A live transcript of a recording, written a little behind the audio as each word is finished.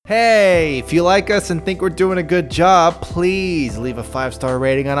Hey, if you like us and think we're doing a good job, please leave a 5-star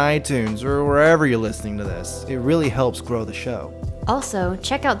rating on iTunes or wherever you're listening to this. It really helps grow the show. Also,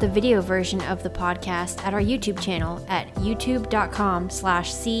 check out the video version of the podcast at our YouTube channel at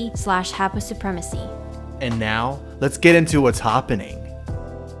youtube.com/c/HapaSupremacy. And now, let's get into what's happening.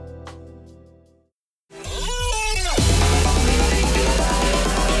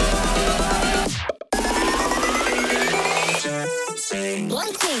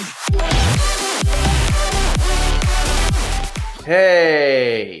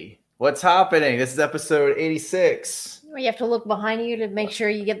 Hey, what's happening? This is episode 86. You have to look behind you to make sure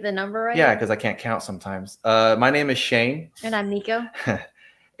you get the number right. Yeah, because I can't count sometimes. My name is Shane. And I'm Nico.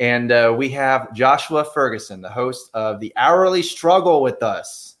 And we have Joshua Ferguson, the host of The Hourly Struggle with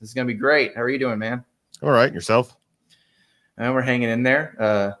us. This is going to be great. How are you doing, man? All right. Yourself? And we're hanging in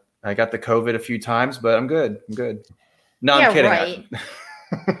there. I got the COVID a few times, but I'm good. No, Yeah, I'm kidding. right.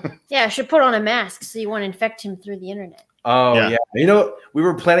 Yeah, I should put on a mask so you won't infect him through the internet. Oh, yeah. You know, we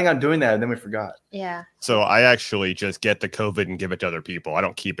were planning on doing that, and then we forgot. Yeah. So I actually just get the COVID and give it to other people. I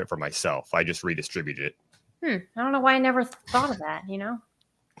don't keep it for myself. I just redistribute it. I don't know why I never thought of that, you know?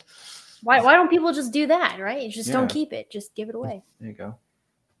 Why don't people just do that, right? You just don't keep it. Just give it away. There you go.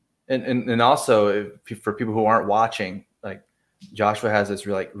 And also, for people who aren't watching, like Joshua has this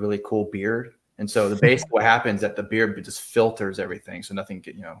really cool beard. And so basically what happens is that the beard just filters everything. So nothing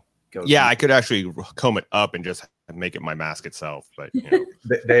goes. Yeah, I could actually comb it up and just make it my mask itself. But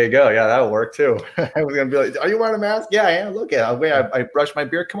there you go. Yeah, that'll work too. I was going to be like, are you wearing a mask? Yeah, I am. Look at it. I brushed my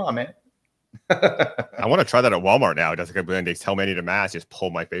beard. Come on, man. I want to try that at Walmart now. Just like when they tell me I need a mask, just pull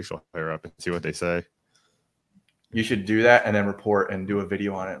my facial hair up and see what they say. You should do that and then report and do a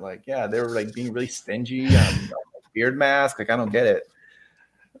video on it. Like, yeah, they were like being really stingy on beard mask. Like, I don't get it.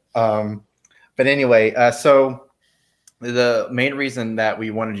 But anyway, so the main reason that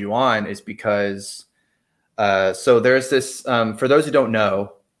we wanted you on is because so there's this for those who don't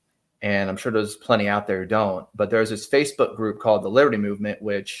know, and I'm sure there's plenty out there who don't, but there's this Facebook group called the Liberty Movement,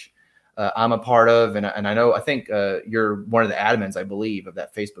 which I'm a part of, and I think you're one of the admins, I believe, of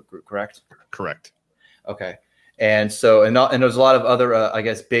that Facebook group, correct? Correct. Okay. And so and there's a lot of other I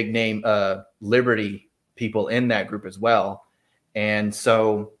guess big name Liberty people in that group as well. And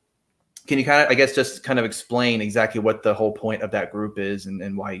so can you kind of explain exactly what the whole point of that group is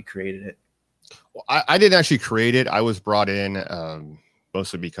and why you created it? Well, I didn't actually create it. I was brought in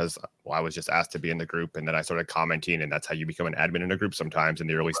mostly because I was just asked to be in the group, and then I started commenting, and that's how you become an admin in a group sometimes in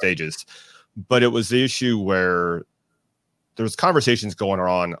the early stages. But it was the issue where there's conversations going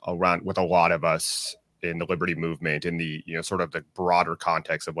on around with a lot of us in the Liberty Movement, in the sort of the broader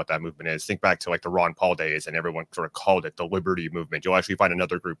context of what that movement is. Think back to like the Ron Paul days, and everyone sort of called it the Liberty Movement. You'll actually find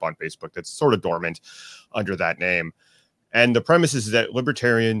another group on Facebook that's sort of dormant under that name. And the premise is that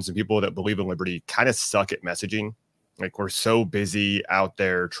libertarians and people that believe in liberty kind of suck at messaging. Like, we're so busy out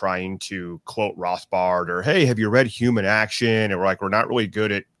there trying to quote Rothbard or, hey, have you read Human Action? And we're not really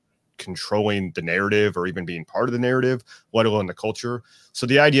good at controlling the narrative or even being part of the narrative, let alone the culture. So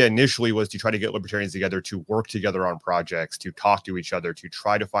the idea initially was to try to get libertarians together to work together on projects, to talk to each other, to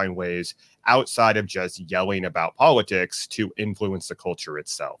try to find ways outside of just yelling about politics to influence the culture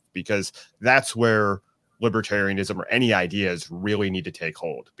itself, because that's where libertarianism or any ideas really need to take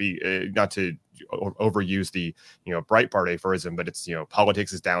hold. Not to overuse the Breitbart aphorism, but it's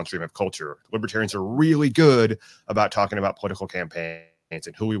politics is downstream of culture. Libertarians are really good about talking about political campaigns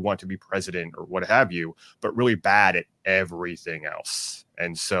and who we want to be president or what have you, but really bad at everything else.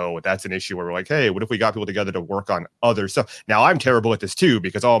 And so that's an issue where we're like, hey, what if we got people together to work on other stuff? Now, I'm terrible at this too,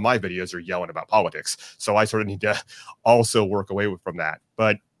 because all my videos are yelling about politics. So I sort of need to also work away from that.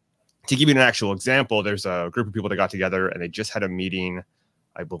 But to give you an actual example, there's a group of people that got together and they just had a meeting,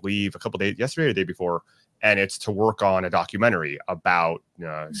 I believe, a couple days, yesterday or the day before, and it's to work on a documentary about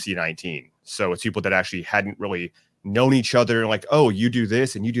C-19. So it's people that actually hadn't really known each other, like, oh, you do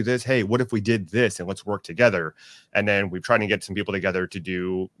this and you do this. Hey, what if we did this and let's work together? And then we're trying to get some people together to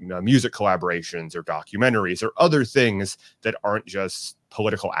do music collaborations or documentaries or other things that aren't just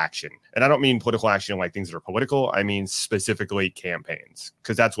political action. And I don't mean political action like things that are political. I mean specifically campaigns,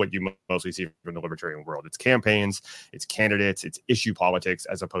 because that's what you mostly see from the libertarian world. It's campaigns, it's candidates, it's issue politics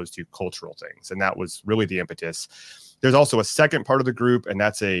as opposed to cultural things. And that was really the impetus. There's also a second part of the group, and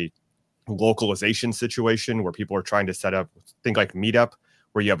that's a localization situation where people are trying to set up, think like Meetup,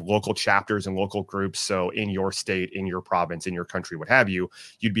 where you have local chapters and local groups. So in your state, in your province, in your country, what have you,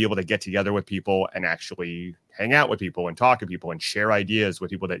 you'd be able to get together with people and actually hang out with people and talk to people and share ideas with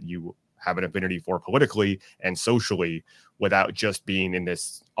people that you have an affinity for politically and socially without just being in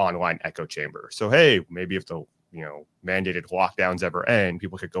this online echo chamber. So, hey, maybe if the mandated lockdowns ever end,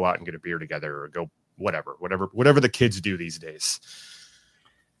 people could go out and get a beer together or go whatever the kids do these days.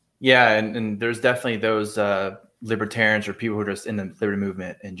 Yeah, and there's definitely those libertarians or people who are just in the liberty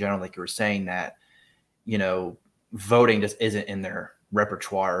movement in general, like you were saying, that voting just isn't in their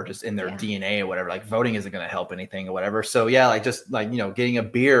repertoire or just in their DNA or whatever. Like voting isn't going to help anything or whatever. So yeah, like just like getting a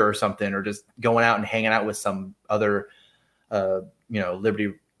beer or something, or just going out and hanging out with some other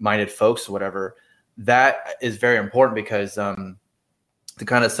liberty minded folks or whatever, that is very important, because to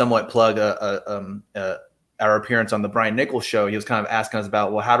kind of somewhat plug our appearance on the Brian Nichols show, he was kind of asking us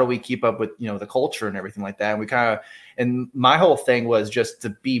about, well, how do we keep up with the culture and everything like that? And my whole thing was just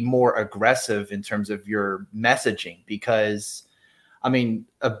to be more aggressive in terms of your messaging, because I mean,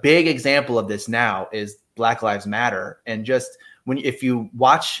 a big example of this now is Black Lives Matter. And just if you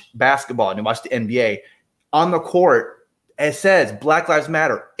watch basketball and you watch the NBA, on the court, it says Black Lives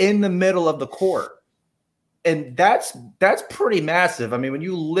Matter in the middle of the court. And that's pretty massive. I mean, when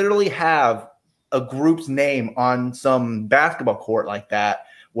you literally have a group's name on some basketball court like that,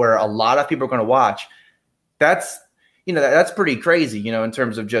 where a lot of people are going to watch, that's pretty crazy, in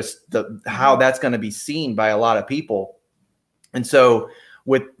terms of just how that's going to be seen by a lot of people. And so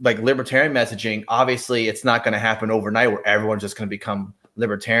with like libertarian messaging, obviously it's not going to happen overnight where everyone's just going to become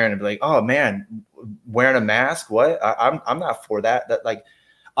libertarian and be like, oh man, wearing a mask, what? I'm not for that. That, like,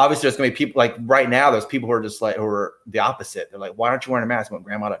 obviously there's going to be people like right now, there's people who are just like, who are the opposite. They're like, why aren't you wearing a mask? Want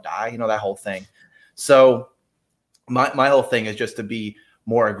grandma to die? That whole thing. So my whole thing is just to be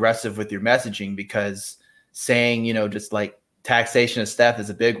more aggressive with your messaging, because saying, just like taxation of theft is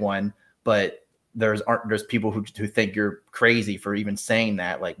a big one, but there's people who think you're crazy for even saying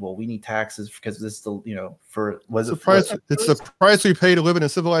that. Like, well, we need taxes because this is it's the price we pay to live in a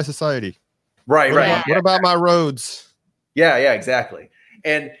civilized society. Right. What about my roads? Yeah, exactly.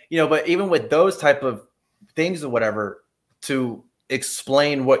 And but even with those type of things or whatever, to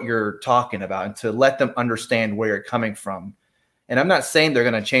explain what you're talking about and to let them understand where you're coming from. And I'm not saying they're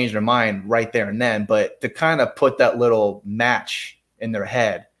going to change their mind right there and then, but to kind of put that little match in their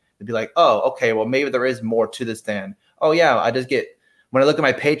head to be like, oh, okay, well, maybe there is more to this than, oh yeah, when I look at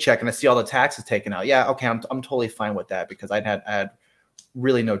my paycheck and I see all the taxes taken out. Yeah. Okay. I'm totally fine with that, because I had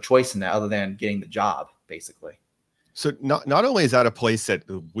really no choice in that other than getting the job, basically. So not only is that a place that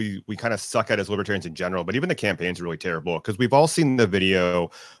we kind of suck at as libertarians in general, but even the campaign's really terrible, because we've all seen the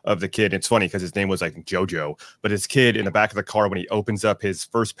video of the kid. It's funny because his name was like Jojo, but his kid in the back of the car when he opens up his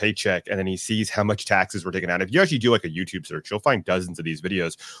first paycheck and then he sees how much taxes were taken out. If you actually do like a YouTube search, you'll find dozens of these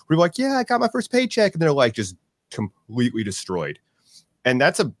videos where you're like, yeah, I got my first paycheck. And they're like just completely destroyed. And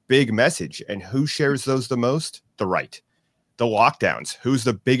that's a big message. And who shares those the most? The right. The lockdowns. Who's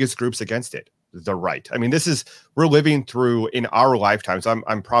the biggest groups against it? The right. I mean, we're living through in our lifetimes.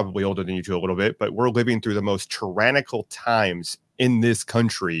 I'm probably older than you two a little bit, but we're living through the most tyrannical times in this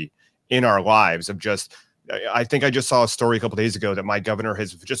country in our lives of just, I think I just saw a story a couple of days ago that my governor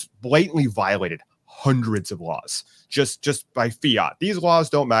has just blatantly violated hundreds of laws just by fiat. These laws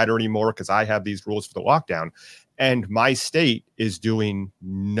don't matter anymore because I have these rules for the lockdown. And my state is doing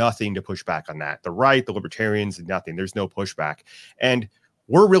nothing to push back on that. The right, the libertarians, nothing. There's no pushback. And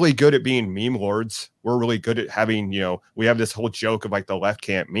we're really good at being meme lords. We're really good at having, we have this whole joke of like the left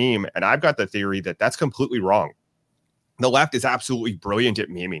can't meme. And I've got the theory that that's completely wrong. The left is absolutely brilliant at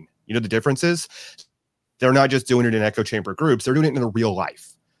memeing. The difference is they're not just doing it in echo chamber groups. They're doing it in real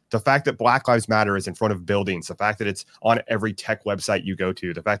life. The fact that Black Lives Matter is in front of buildings, the fact that it's on every tech website you go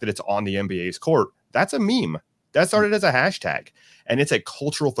to, the fact that it's on the NBA's court, that's a meme. That started as a hashtag, and it's a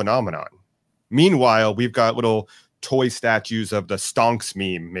cultural phenomenon. Meanwhile, we've got little toy statues of the stonks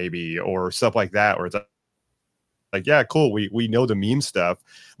meme, maybe, or stuff like that, or it's like, yeah, cool, we know the meme stuff.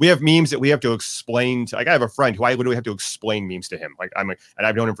 We have memes that we have to explain to, like, I have a friend who I literally have to explain memes to him. Like, and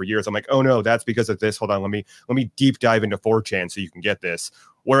I've known him for years. I'm like, oh no, that's because of this. Hold on, let me deep dive into 4chan so you can get this.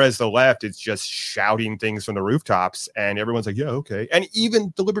 Whereas the left is just shouting things from the rooftops, and everyone's like, yeah, okay. And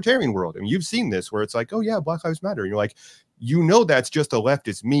even the libertarian world, I mean, you've seen this where it's like, oh yeah, Black Lives Matter. And you're like, that's just a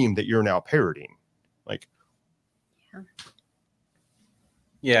leftist meme that you're now parroting. Like,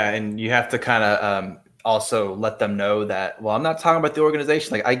 yeah, and you have to kind of also let them know that, well, I'm not talking about the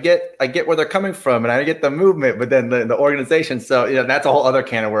organization. Like, I get where they're coming from, and I get the movement, but then the organization. So that's a whole other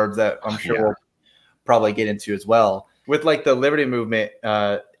can of worms that I'm sure we'll probably get into as well. With like the liberty movement,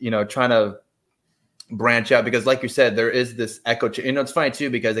 trying to branch out, because like you said, there is this echo. It's funny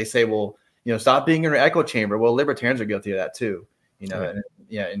too, because they say, well, stop being in an echo chamber. Well, libertarians are guilty of that too.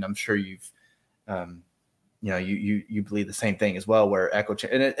 And I'm sure you've. You believe the same thing as well, where echo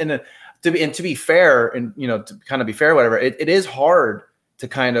chamber, and to be fair, and to kind of be fair, whatever, it is hard to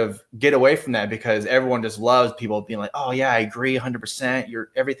kind of get away from that, because everyone just loves people being like, oh yeah, I agree 100%.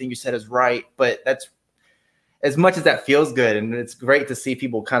 Everything you said is right. But that's, as much as that feels good and it's great to see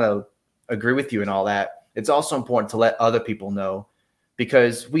people kind of agree with you and all that, it's also important to let other people know,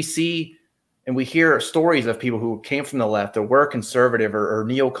 because we see and we hear stories of people who came from the left or were conservative or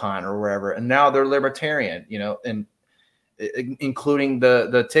neocon or wherever, and now they're libertarian, and including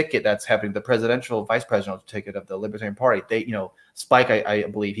the ticket that's happening, the vice presidential ticket of the Libertarian Party. They, Spike, I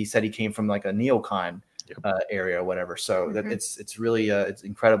believe he said he came from like a neocon area or whatever. So that it's really it's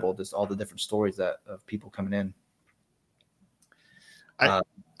incredible, just all the different stories of people coming in.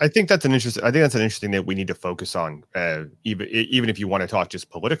 I think that's an interesting that we need to focus on, even if you want to talk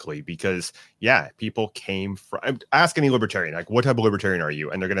just politically, because people came from. Ask any libertarian, like, what type of libertarian are you?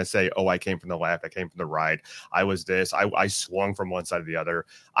 And they're going to say, oh, I came from the left, I came from the right, I was this, I swung from one side to the other.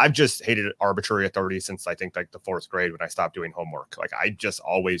 I've just hated arbitrary authority since I think like the 4th grade when I stopped doing homework. Like, I just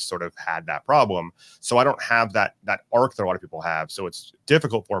always sort of had that problem. So I don't have that arc that a lot of people have. So it's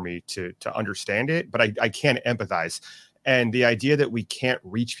difficult for me to understand it, but I can empathize. And the idea that we can't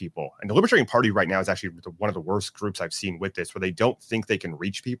reach people, and the Libertarian Party right now is actually one of the worst groups I've seen with this, where they don't think they can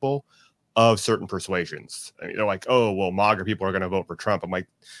reach people of certain persuasions. I mean, they're like, oh, well, MAGA people are going to vote for Trump. I'm like,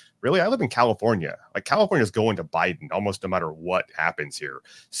 really? I live in California. Like, California is going to Biden almost no matter what happens here.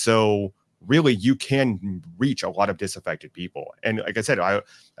 So really, you can reach a lot of disaffected people. And like I said, I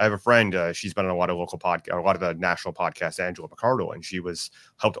have a friend, she's been on a lot of a lot of the national podcasts, Angela Picardo, and she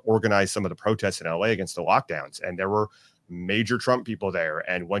helped organize some of the protests in LA against the lockdowns. And there were major Trump people there.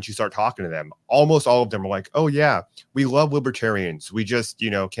 And once you start talking to them, almost all of them are like, oh yeah, we love libertarians. We just,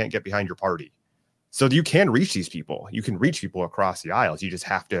 can't get behind your party. So you can reach these people. You can reach people across the aisles. You just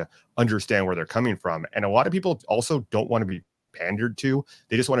have to understand where they're coming from. And a lot of people also don't want to be pandered to.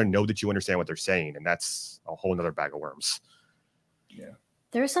 They just want to know that you understand what they're saying. And that's a whole nother bag of worms. Yeah.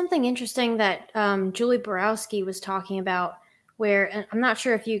 There's something interesting that Julie Borowski was talking about where, and I'm not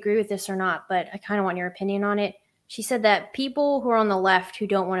sure if you agree with this or not, but I kind of want your opinion on it. She said that people who are on the left who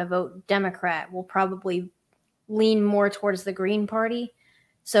don't want to vote Democrat will probably lean more towards the Green Party.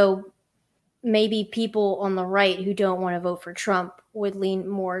 So maybe people on the right who don't want to vote for Trump would lean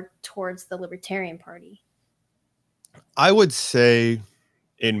more towards the Libertarian Party. I would say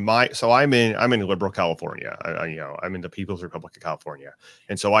I'm in liberal California. I'm in the People's Republic of California.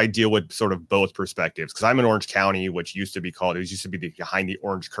 And so I deal with sort of both perspectives, because I'm in Orange County, which used to be behind the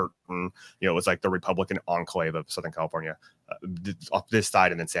orange curtain. It was like the Republican enclave of Southern California, off this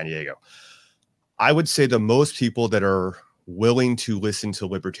side, and then San Diego. I would say the most people that are willing to listen to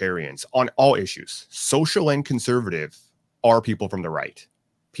libertarians on all issues, social and conservative, are people from the right.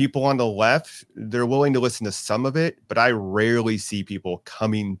 People on the left, they're willing to listen to some of it, but I rarely see people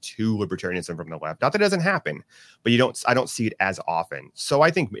coming to libertarianism from the left. Not that it doesn't happen, but I don't see it as often. So I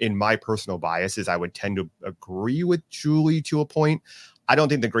think in my personal biases, I would tend to agree with Julie to a point. I don't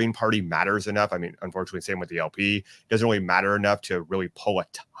think the Green Party matters enough. I mean, unfortunately, same with the LP. It doesn't really matter enough to really pull a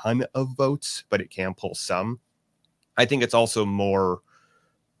ton of votes, but it can pull some. I think it's also more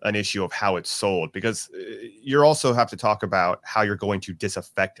an issue of how it's sold, because you also have to talk about how you're going to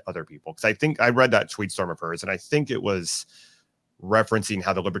disaffect other people. Because I think I read that tweet storm of hers, and I think it was referencing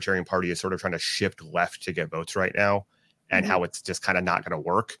how the Libertarian Party is sort of trying to shift left to get votes right now, and how it's just kind of not going to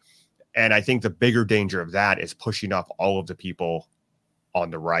work. And I think the bigger danger of that is pushing off all of the people on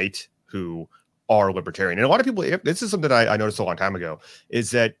the right who are libertarian. And a lot of people, this is something that I noticed a long time ago,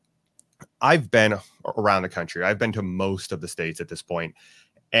 is that I've been around the country. I've been to most of the states at this point.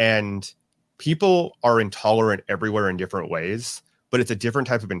 And people are intolerant everywhere in different ways, but it's a different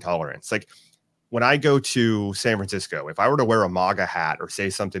type of intolerance. Like when I go to San Francisco, if I were to wear a MAGA hat or say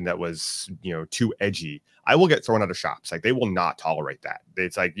something that was, too edgy, I will get thrown out of shops. Like they will not tolerate that.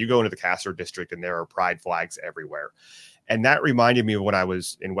 It's like you go into the Castro district and there are pride flags everywhere. And that reminded me of when I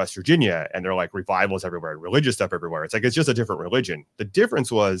was in West Virginia, and they're like revivals everywhere and religious stuff everywhere. It's like, it's just a different religion. The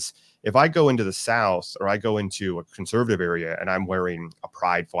difference was if I go into the South or I go into a conservative area and I'm wearing a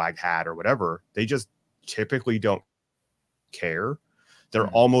pride flag hat or whatever, they just typically don't care. They're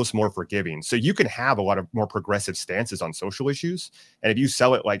almost more forgiving. So you can have a lot of more progressive stances on social issues. And if you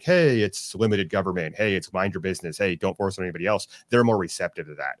sell it like, hey, it's limited government, hey, it's mind your business, hey, don't force on anybody else, they're more receptive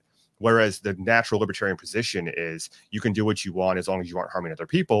to that. Whereas the natural libertarian position is you can do what you want as long as you aren't harming other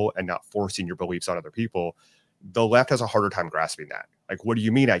people and not forcing your beliefs on other people. The left has a harder time grasping that. Like, what do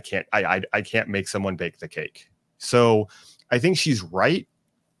you mean I can't make someone bake the cake? So I think she's right,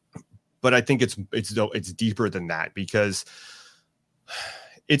 but I think it's deeper than that, because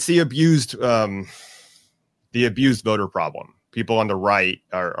it's the abused voter problem. people on the right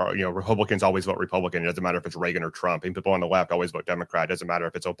are Republicans always vote Republican. It doesn't matter if it's Reagan or Trump. And people on the left always vote Democrat. It doesn't matter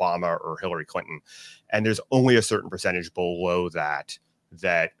if it's Obama or Hillary Clinton. And there's only a certain percentage below that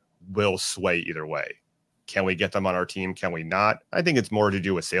will sway either way. Can we get them on our team? Can we not? I think it's more to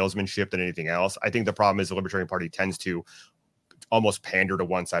do with salesmanship than anything else. I think the problem is the Libertarian Party tends to almost pander to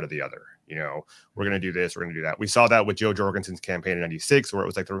one side or the other. We're going to do this, we're going to do that. We saw that with Joe Jorgensen's campaign in 96, where it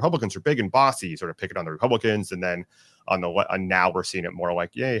was like the Republicans are big and bossy, sort of picking on the Republicans. And then now we're seeing it more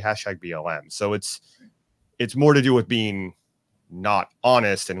like, yay, hashtag BLM. So it's more to do with being not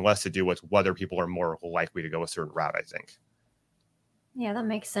honest and less to do with whether people are more likely to go a certain route, I think. Yeah, that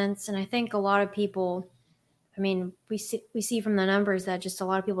makes sense. And I think a lot of people, we see from the numbers that just a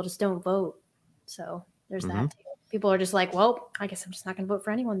lot of people just don't vote. So there's that too. People are just like, well, I guess I'm just not going to vote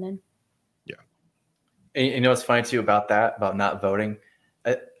for anyone then. Yeah. And you know what's funny too about that, about not voting?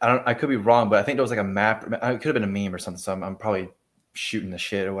 I could be wrong, but I think there was like a map. It could have been a meme or something. So I'm probably shooting the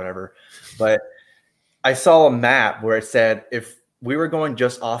shit or whatever. But I saw a map where it said if we were going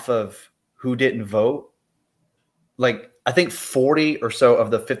just off of who didn't vote, like I think 40 or so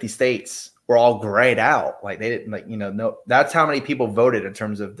of the 50 states were all grayed out. Like they didn't no, that's how many people voted in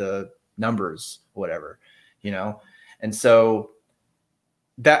terms of the numbers, whatever, And so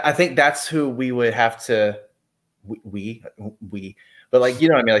that I think that's who we would have to, but like,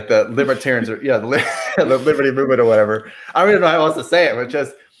 what I mean? Like the libertarians or the liberty movement or whatever. I don't even know how else to say it, but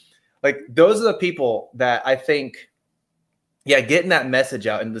just like, those are the people that I think, getting that message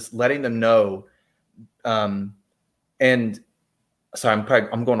out and just letting them know. And sorry,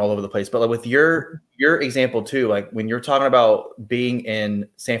 I'm going all over the place, but like with your example too, like when you're talking about being in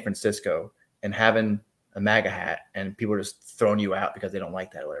San Francisco and having a MAGA hat and people are just throwing you out because they don't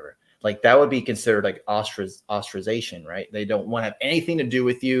like that or whatever, like that would be considered like ostracization, right? They don't want to have anything to do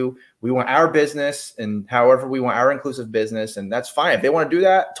with you. We want our business, and however we want our inclusive business, and that's fine. If they want to do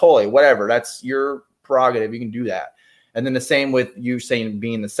that, totally, whatever. That's your prerogative. You can do that. And then the same with you saying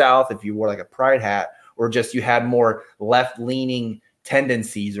being in the South, if you wore like a pride hat or just you had more left-leaning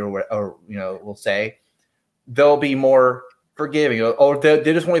tendencies or we'll say, they'll be more forgiving. Or they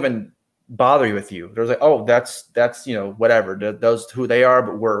just won't even bother you with you. There's like, oh, that's whatever. Those who they are,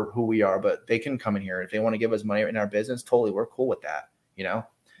 but we're who we are. But they can come in here if they want to give us money in our business. Totally, we're cool with that.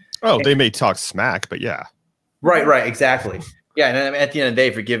 Oh, they may talk smack, but yeah. Right, exactly. Yeah, and then at the end of the day,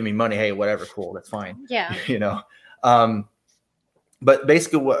 if you're giving me money, hey, whatever, cool, that's fine. Yeah. But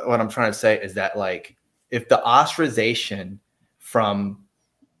basically, what I'm trying to say is that like, if the ostracization from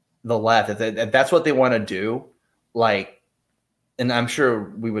the left, if that's what they want to do, like, and I'm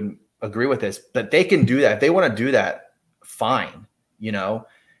sure we would agree with this, but they can do that. If they want to do that, fine,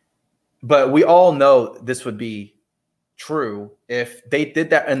 but we all know this would be true if they did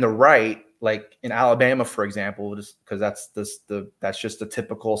that in the right, like in Alabama, for example, just because that's just a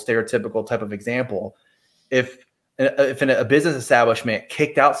typical stereotypical type of example. If a business establishment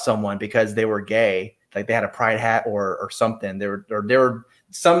kicked out someone because they were gay, like they had a pride hat or something, they were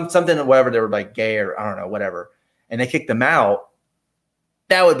something or whatever, they were like gay or I don't know, whatever, and they kicked them out,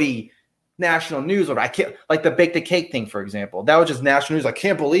 that would be national news. Or I can't, like the bake the cake thing, for example, that was just national news. I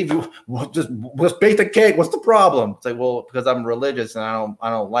can't believe you just bake the cake. What's the problem? It's like, well, because I'm religious and I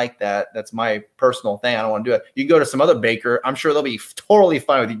don't like that. That's my personal thing. I don't want to do it. You go to some other baker, I'm sure they'll be totally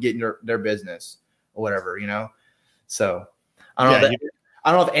fine with you getting their business or whatever, So I don't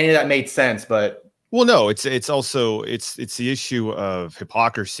know if any of that made sense, but. Well, no, it's also the issue of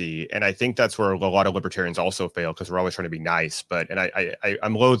hypocrisy, and I think that's where a lot of libertarians also fail because we're always trying to be nice. But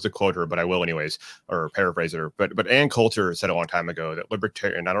I'm loath to quote her, but I will anyways, or paraphrase her. But Ann Coulter said a long time ago that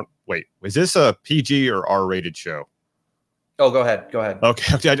libertarian. Was this a PG or R-rated show? Oh, go ahead.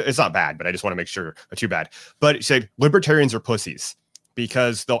 Okay, it's not bad, but I just want to make sure not too bad. But she said libertarians are pussies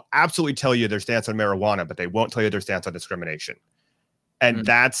because they'll absolutely tell you their stance on marijuana, but they won't tell you their stance on discrimination. And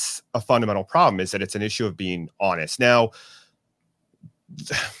that's a fundamental problem, is that it's an issue of being honest. Now,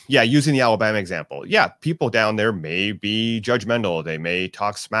 using the Alabama example, people down there may be judgmental. They may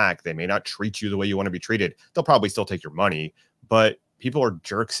talk smack. They may not treat you the way you want to be treated. They'll probably still take your money, but people are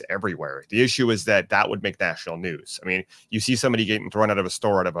jerks everywhere. The issue is that would make national news. I mean, you see somebody getting thrown out of a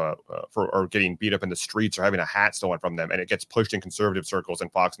store or getting beat up in the streets or having a hat stolen from them, and it gets pushed in conservative circles,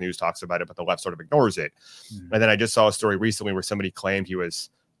 and Fox News talks about it, but the left sort of ignores it. And then I just saw a story recently where somebody claimed he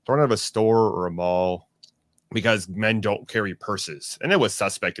was thrown out of a store or a mall because men don't carry purses. And it was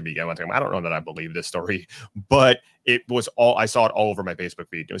suspect to begin with. I don't know that I believe this story, but it was I saw it all over my Facebook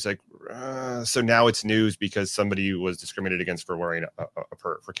feed. It was like, so now it's news because somebody was discriminated against for wearing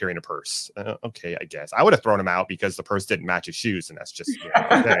for carrying a purse. Okay, I guess. I would have thrown him out because the purse didn't match his shoes, and that's just,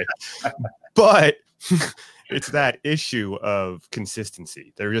 okay. But it's that issue of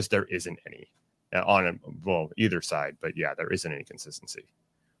consistency. There isn't any on either side, but yeah, there isn't any consistency.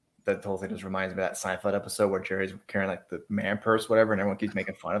 That whole thing just reminds me of that Seinfeld episode where Jerry's carrying like the man purse, whatever, and everyone keeps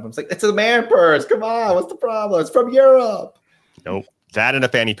making fun of him. It's like, it's a man purse. Come on, what's the problem? It's from Europe. Nope, that and a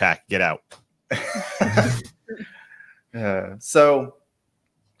fanny pack. Get out. So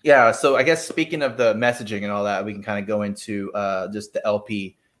I guess speaking of the messaging and all that, we can kind of go into just the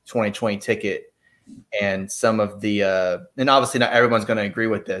LP 2020 ticket and some of the and obviously not everyone's going to agree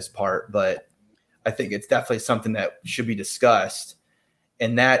with this part, but I think it's definitely something that should be discussed.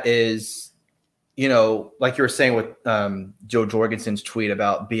 And that is, like you were saying with Joe Jorgensen's tweet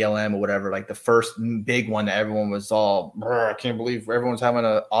about BLM or whatever, like the first big one that everyone was all, I can't believe everyone's having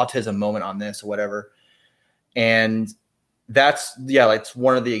an autism moment on this or whatever. And that's, it's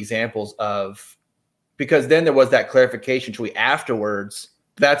one of the examples of, because then there was that clarification tweet afterwards.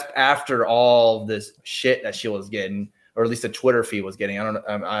 That's after all this shit that she was getting, or at least the Twitter feed was getting.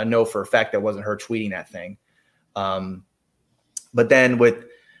 I know for a fact that wasn't her tweeting that thing. But then with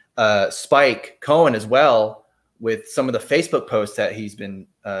Spike Cohen as well, with some of the Facebook posts that he's been,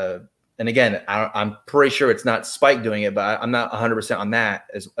 and again, I'm pretty sure it's not Spike doing it, but I'm not 100% on that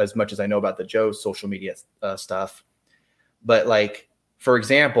as much as I know about the Joe social media stuff. But like, for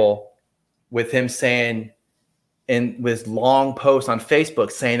example, with him saying, with long posts on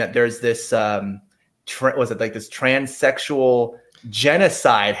Facebook saying that there's this, was it like this transsexual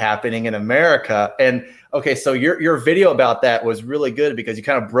genocide happening in America? And okay, so your video about that was really good because you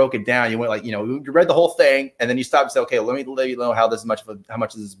kind of broke it down. You went like, you read the whole thing and then you stopped and said, okay, let me let you know how much of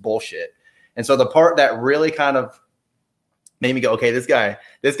this is bullshit. And so the part that really kind of made me go, okay, this guy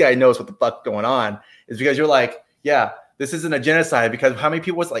knows what the fuck's going on, is because you're like, yeah, this isn't a genocide, because how many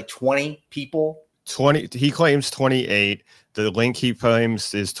people was it, like 20 people? 20. He claims 28. The link he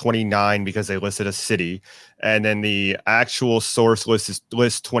claims is 29 because they listed a city. And then the actual source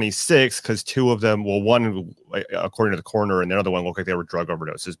lists 26 because two of them, one, according to the coroner, and the other one looked like they were drug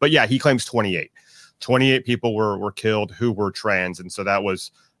overdoses. But yeah, he claims 28. 28 people were killed who were trans. And so that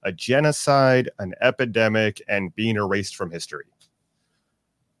was a genocide, an epidemic, and being erased from history.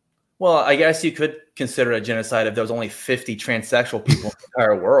 Well, I guess you could consider a genocide if there was only 50 transsexual people in the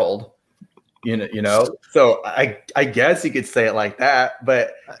entire world. So I guess you could say it like that,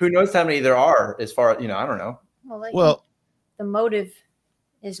 but who knows how many there are as far as, I don't know. Well, the motive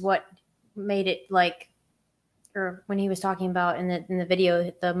is what made it like, or when he was talking about in the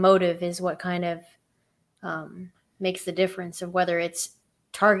video, the motive is what kind of makes the difference of whether it's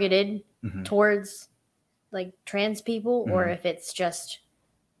targeted towards like trans people or if it's just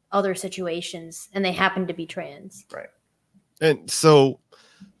other situations and they happen to be trans. Right. And so,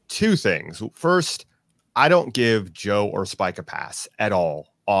 two things. First, I don't give Joe or Spike a pass at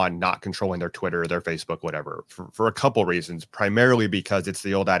all on not controlling their Twitter, their Facebook, whatever, for a couple reasons. Primarily because it's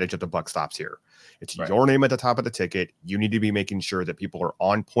the old adage of the buck stops here. It's right. Your name at the top of the ticket. You need to be making sure that people are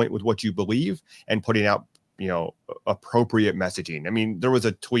on point with what you believe and putting out, appropriate messaging. I mean, there was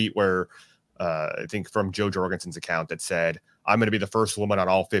a tweet where I think from Joe Jorgensen's account that said, I'm going to be the first woman on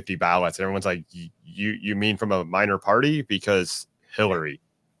all 50 ballots. And everyone's like, you mean from a minor party? Because Hillary.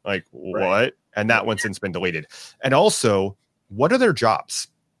 Like, right. What? And that one's since been deleted. And also, what are their jobs?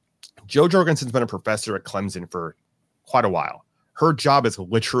 Joe Jorgensen's been a professor at Clemson for quite a while. Her job is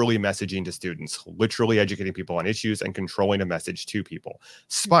literally messaging to students, literally educating people on issues and controlling a message to people.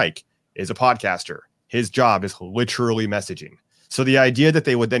 Spike is a podcaster. His job is literally messaging. So the idea that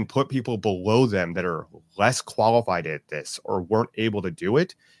they would then put people below them that are less qualified at this or weren't able to do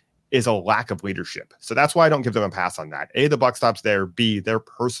it is a lack of leadership. So that's why I don't give them a pass on that. A, the buck stops there. B, their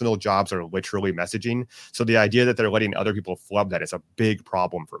personal jobs are literally messaging. So the idea that they're letting other people flub that is a big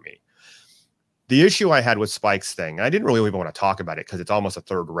problem for me. The issue I had with Spike's thing, and I didn't really even want to talk about it because it's almost a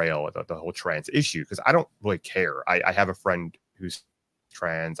third rail of the whole trans issue, because I don't really care. I have a friend who's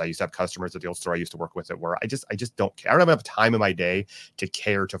trans. I used to have customers at the old store I used to work with where I just don't care. I don't have enough time in my day to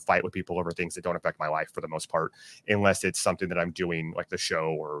care to fight with people over things that don't affect my life for the most part, unless it's something that I'm doing like the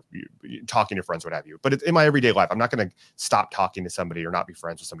show or talking to friends, what have you. But in my everyday life, I'm not going to stop talking to somebody or not be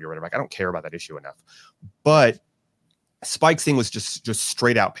friends with somebody or whatever. Like, I don't care about that issue enough. But Spike's thing was just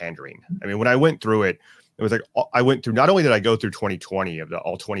straight out pandering. I mean, when I went through it, It was like I went through. Not only did I go through 2020 of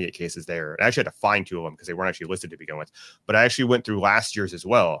all 28 cases there, and I actually had to find 2 of them because they weren't actually listed to begin with. But I actually went through last year's as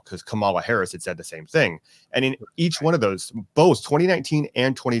well because Kamala Harris had said the same thing. And in each one of those, both 2019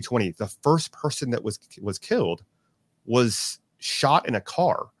 and 2020, the first person that was killed was shot in a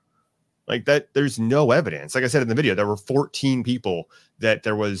car. Like that, there's no evidence. Like I said in the video, there were 14 people that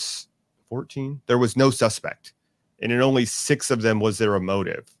there was 14. There was no suspect, and in only 6 of them was there a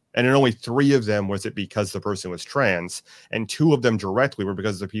motive. And in only 3 of them was it because the person was trans, and 2 of them directly were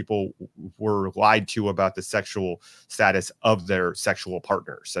because the people were lied to about the sexual status of their sexual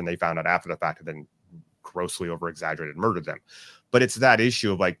partners, and they found out after the fact and then grossly over-exaggerated and murdered them. But it's that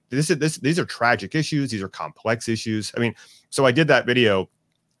issue of like these are tragic issues, these are complex issues. I mean, so I did that video,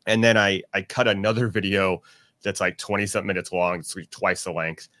 and then I cut another video that's like 20-something minutes long, it's like twice the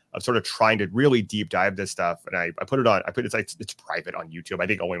length, of sort of trying to really deep dive this stuff. And I put it on, it's private on YouTube. I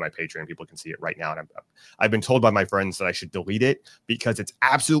think only my Patreon people can see it right now. And I've been told by my friends that I should delete it because it's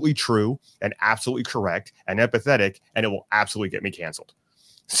absolutely true and absolutely correct and empathetic, and it will absolutely get me canceled.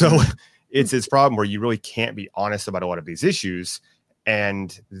 So it's this problem where you really can't be honest about a lot of these issues.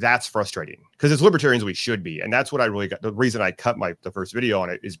 And that's frustrating because as libertarians, we should be. And that's what I really got. The reason I cut the first video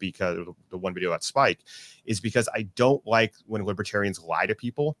on it is because the one video about Spike is because I don't like when libertarians lie to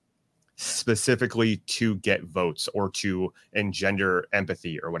people specifically to get votes or to engender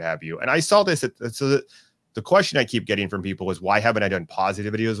empathy or what have you. And I saw this. So the question I keep getting from people is, why haven't I done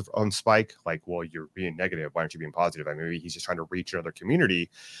positive videos on Spike? Like, well, you're being negative. Why aren't you being positive? I mean, maybe he's just trying to reach another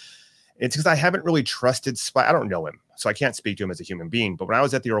community. It's because I haven't really trusted Spike. I don't know him, so I can't speak to him as a human being. But when I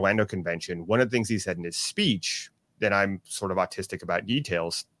was at the Orlando convention, one of the things he said in his speech that I'm sort of autistic about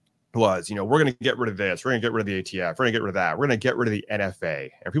details was, we're going to get rid of this. We're going to get rid of the ATF. We're going to get rid of that. We're going to get rid of the NFA.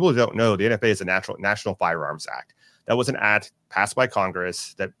 And people who don't know, the NFA is a National Firearms Act. That was an act passed by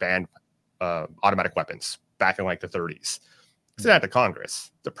Congress that banned automatic weapons back in like the 30s. It's an act of Congress.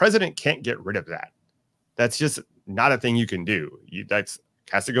 The president can't get rid of that. That's just not a thing you can do.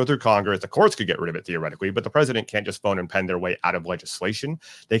 Has to go through Congress. The courts could get rid of it theoretically, but the president can't just phone and pen their way out of legislation.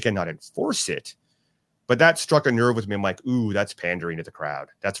 They cannot enforce it. But that struck a nerve with me. I'm like, ooh, that's pandering to the crowd.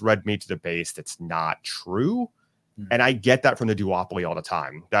 That's red meat to the base. That's not true. And I get that from the duopoly all the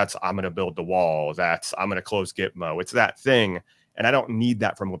time. That's, I'm going to build the wall. That's, I'm going to close Gitmo. It's that thing. And I don't need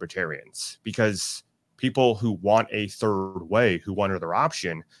that from libertarians, because people who want a third way, who want another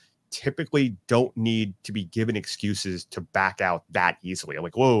option, typically don't need to be given excuses to back out that easily. I'm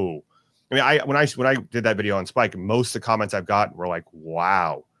like, whoa. I mean, when I did that video on Spike, most of the comments I've gotten were like,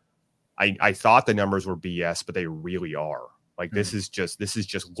 wow, I thought the numbers were BS, but they really are. Like, this is just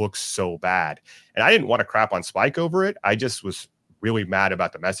looks so bad. And I didn't want to crap on Spike over it. I just was really mad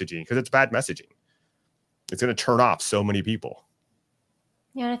about the messaging, because it's bad messaging. It's going to turn off so many people.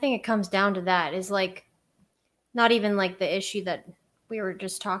 Yeah, and I think it comes down to that, is like, not even like the issue that we were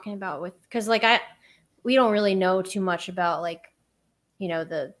just talking about with, because like we don't really know too much about like,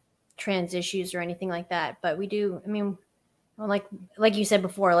 the trans issues or anything like that, but we do. I mean, like you said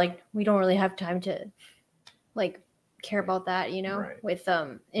before, like we don't really have time to like care about that, right. With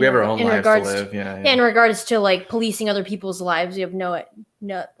we have our own lives to live. Yeah, in regards to like policing other people's lives, we have no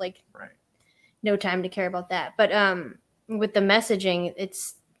time to care about that. But with the messaging,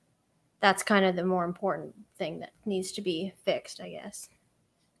 that's kind of the more important thing that needs to be fixed, I guess.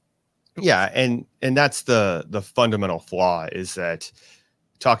 Yeah, and that's the fundamental flaw, is that,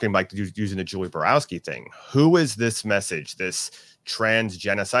 talking about using the Julie Borowski thing, who is this message, this trans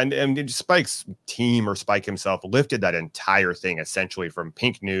genocide? And Spike's team, or Spike himself, lifted that entire thing essentially from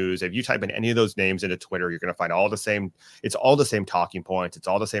Pink News. If you type in any of those names into Twitter, you're going to find it's all the same talking points. It's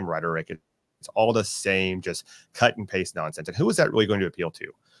all the same rhetoric. It's all the same just cut and paste nonsense. And who is that really going to appeal to?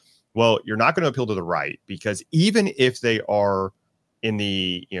 Well, you're not going to appeal to the right, because even if they are in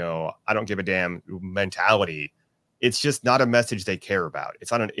the, I don't give a damn mentality, it's just not a message they care about.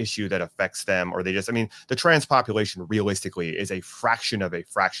 It's not an issue that affects them, or the trans population realistically is a fraction of a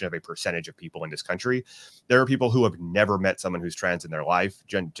percentage of people in this country. There are people who have never met someone who's trans in their life,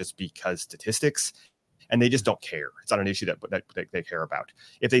 just because statistics, and they just don't care. It's not an issue that they care about.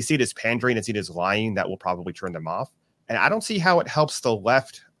 If they see it as pandering and see it as lying, that will probably turn them off. And I don't see how it helps the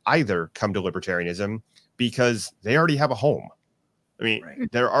left either come to libertarianism, because they already have a home. I mean,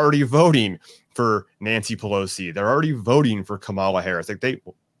 right. They're already voting for Nancy Pelosi. They're already voting for Kamala Harris. Like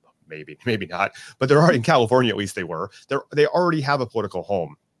maybe not, but they're already in California. At least they were. They already have a political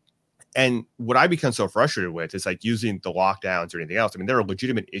home. And what I become so frustrated with is like using the lockdowns or anything else. I mean, there are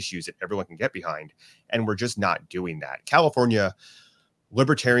legitimate issues that everyone can get behind, and we're just not doing that. California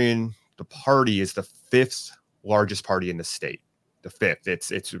Libertarian, the party, is the 5th largest party in the state. The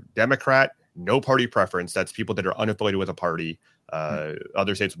 5th. It's Democrat, no party preference. That's people that are unaffiliated with a party.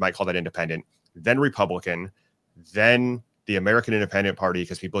 Other states might call that independent, then Republican, then the American Independent Party,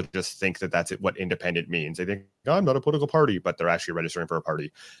 because people just think that that's what independent means. They think, oh, I'm not a political party, but they're actually registering for a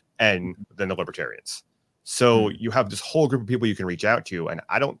party. And then the Libertarians. So you have this whole group of people you can reach out to. And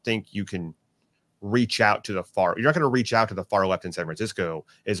I don't think you can reach out to you're not going to reach out to the far left in San Francisco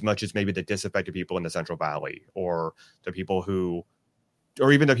as much as maybe the disaffected people in the Central Valley, or the people who,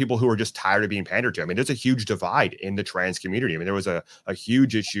 or even the people who are just tired of being pandered to. I mean, there's a huge divide in the trans community. I mean, there was a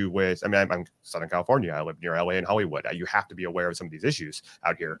huge issue with, I mean, I'm Southern California. I live near LA and Hollywood. You have to be aware of some of these issues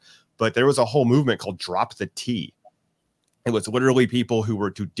out here. But there was a whole movement called Drop the T. It was literally people who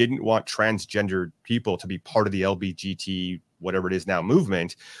didn't want transgender people to be part of the LGBT, whatever it is now,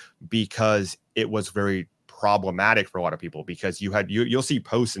 movement, because it was very problematic for a lot of people, because you'll see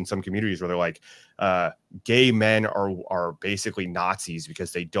posts in some communities where they're like, gay men are basically Nazis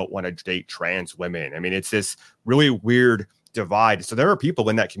because they don't want to date trans women. I mean, it's this really weird divide. So there are people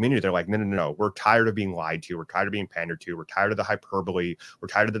in that community that are like, no, we're tired of being lied to, we're tired of being pandered to, we're tired of the hyperbole, we're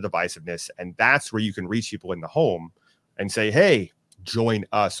tired of the divisiveness. And that's where you can reach people in the home and say, hey, join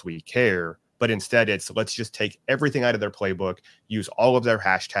us, we care. But instead it's, let's just take everything out of their playbook, use all of their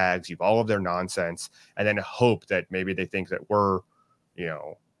hashtags, use all of their nonsense, and then hope that maybe they think that we're,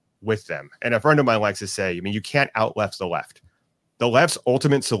 with them. And a friend of mine likes to say, I mean, you can't out-left the left. The left's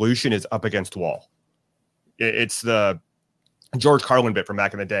ultimate solution is up against wall. It's the George Carlin bit from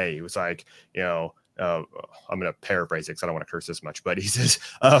back in the day. He was like, I'm going to paraphrase it because I don't want to curse this much, but he says,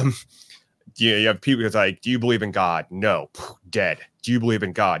 you have people who's like, do you believe in God? No. Dead. Do you believe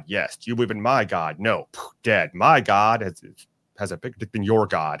in God? Yes. Do you believe in my God? No. Dead. My God has a big dick than your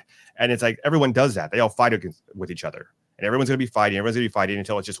God. And it's like, everyone does that. They all fight with each other. And everyone's going to be fighting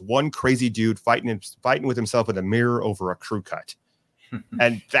until it's just one crazy dude fighting with himself in the mirror over a crew cut.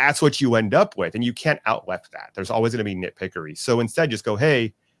 And that's what you end up with. And you can't out-left that. There's always going to be nitpickery. So instead, just go,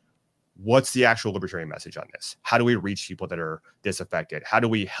 hey, what's the actual libertarian message on this? How do we reach people that are disaffected? How do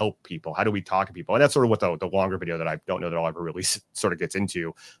we help people? How do we talk to people? And that's sort of what the longer video that I don't know that I'll ever really sort of gets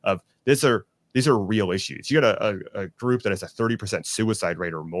into of these are real issues. You got a group that has a 30% suicide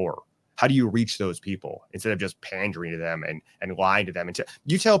rate or more. How do you reach those people instead of just pandering to them and lying to them? And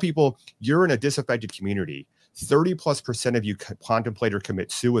you tell people you're in a disaffected community, 30+% of you contemplate or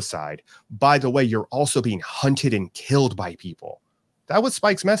commit suicide. By the way, you're also being hunted and killed by people. That was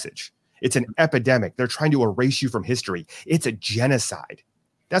Spike's message. It's an epidemic. They're trying to erase you from history. It's a genocide.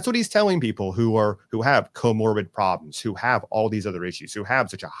 That's what he's telling people who have comorbid problems, who have all these other issues, who have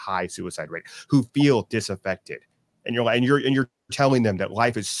such a high suicide rate, who feel disaffected. And you're telling them that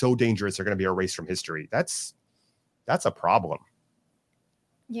life is so dangerous they're going to be erased from history. That's a problem.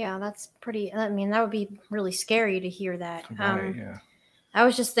 Yeah, that's pretty. I mean, that would be really scary to hear that. Right, yeah. I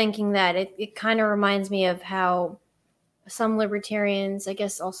was just thinking that it kind of reminds me of how some libertarians, I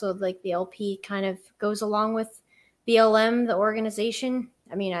guess also like the LP, kind of goes along with BLM, the organization.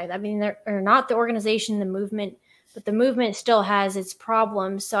 I mean, they're not the organization, the movement, but the movement still has its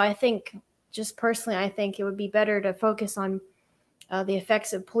problems. So I think, just personally, I think it would be better to focus on the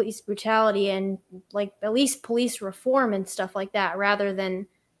effects of police brutality and like at least police reform and stuff like that, rather than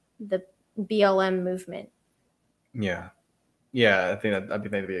the BLM movement. Yeah, I think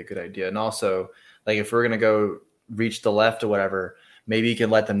that'd be a good idea. And also, like, if we're gonna go reach the left or whatever, maybe you can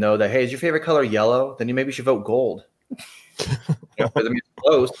let them know that, hey, is your favorite color yellow? Then you maybe should vote gold. Because I mean, it's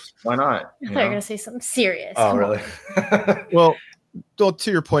close. Why not? I thought you were gonna say something serious. Oh, really? Well,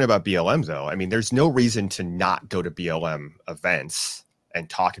 to your point about BLM, though, I mean, there's no reason to not go to BLM events and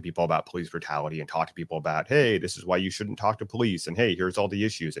talk to people about police brutality and talk to people about, hey, this is why you shouldn't talk to police. And hey, here's all the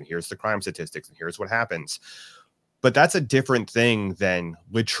issues and here's the crime statistics and here's what happens. But that's a different thing than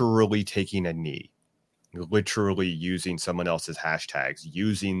literally taking a knee, literally using someone else's hashtags,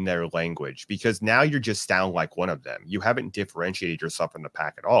 using their language, because now you just sound like one of them. You haven't differentiated yourself from the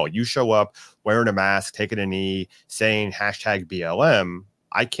pack at all. You show up wearing a mask, taking a knee, saying hashtag BLM.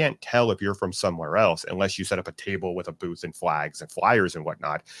 I can't tell if you're from somewhere else unless you set up a table with a booth and flags and flyers and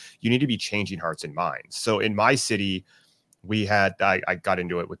whatnot. You need to be changing hearts and minds. So in my city, I got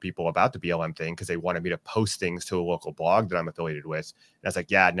into it with people about the BLM thing because they wanted me to post things to a local blog that I'm affiliated with. And I was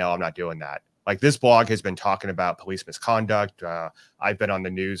like, yeah, no, I'm not doing that. Like, this blog has been talking about police misconduct. I've been on the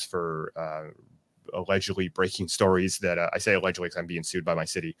news for allegedly breaking stories that I say allegedly because I'm being sued by my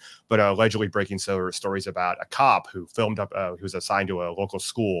city, but allegedly breaking stories about a cop who filmed up, who was assigned to a local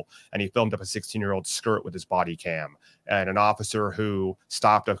school, and he filmed up a 16-year-old skirt with his body cam, and an officer who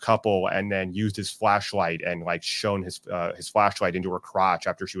stopped a couple and then used his flashlight and like shone his flashlight into her crotch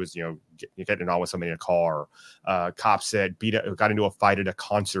after she was, getting on with somebody in a car. Cop said got into a fight at a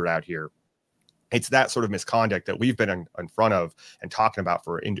concert out here. It's that sort of misconduct that we've been in front of and talking about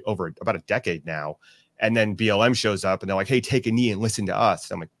for over about a decade now. And then BLM shows up and they're like, hey, take a knee and listen to us.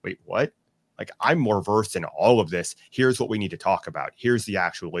 And I'm like, wait, what? Like, I'm more versed in all of this. Here's what we need to talk about. Here's the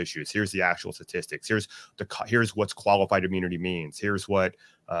actual issues. Here's the actual statistics. Here's what's qualified immunity means. Here's what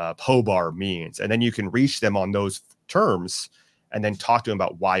POBAR means. And then you can reach them on those terms and then talk to them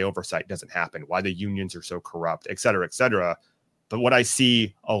about why oversight doesn't happen, why the unions are so corrupt, et cetera, et cetera. But what I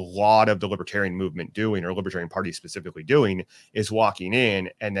see a lot of the libertarian movement doing, or Libertarian Party specifically doing, is walking in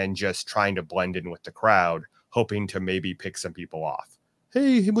and then just trying to blend in with the crowd, hoping to maybe pick some people off.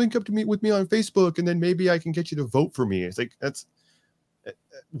 Hey, link up with me on Facebook, and then maybe I can get you to vote for me. It's like, that's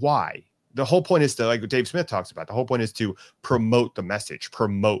why. The whole point is to, like Dave Smith talks about, the whole point is to promote the message,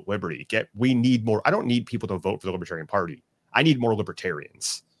 promote liberty. We need more. I don't need people to vote for the Libertarian Party. I need more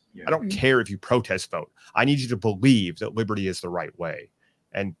libertarians. Yeah. I don't care if you protest vote. I need you to believe that liberty is the right way.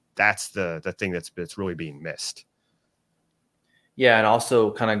 And that's the thing that's really being missed. Yeah. And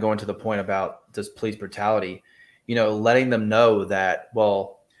also kind of going to the point about this police brutality, letting them know that,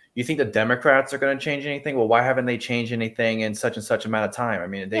 well, you think the Democrats are going to change anything? Well, why haven't they changed anything in such and such amount of time? I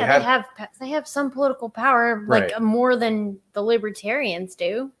mean, they have some political power, like more than the libertarians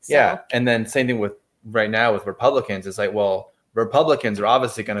do. So. Yeah. And then same thing with right now with Republicans. It's like, well, Republicans are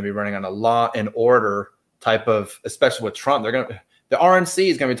obviously going to be running on a law and order type of, especially with Trump. The RNC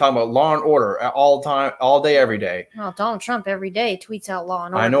is going to be talking about law and order at all time, all day, every day. Well, Donald Trump every day tweets out law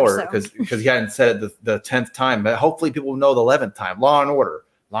and order. I know, because he hadn't said it the 10th time, but hopefully people know the 11th time. Law and order.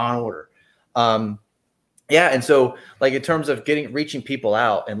 Yeah, and so like in terms of reaching people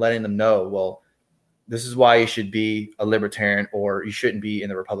out and letting them know, well, this is why you should be a libertarian, or you shouldn't be in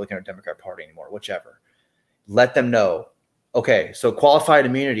the Republican or Democrat Party anymore, whichever. Let them know. Okay, so qualified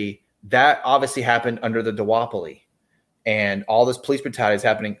immunity, that obviously happened under the duopoly. And all this police brutality is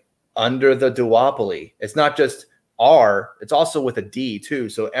happening under the duopoly. It's not just R, it's also with a D too.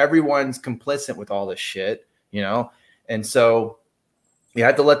 So everyone's complicit with all this shit, And so you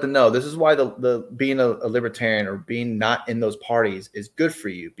have to let them know this is why the being a libertarian or being not in those parties is good for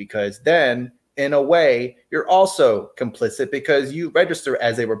you, because then in a way you're also complicit because you register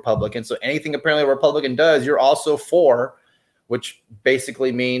as a Republican. So anything apparently a Republican does, you're also for, which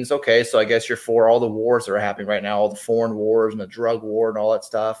basically means, okay, so I guess you're for all the wars that are happening right now, all the foreign wars and the drug war and all that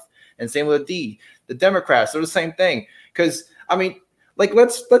stuff. And same with the Democrats, they're the same thing. Because, I mean, like,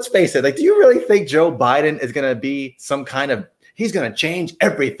 let's face it. Like, do you really think Joe Biden is going to be some kind of, he's going to change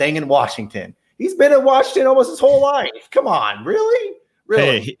everything in Washington? He's been in Washington almost his whole life. Come on, really?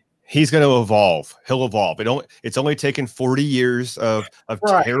 Hey, he's going to evolve. He'll evolve. It's only taken 40 years of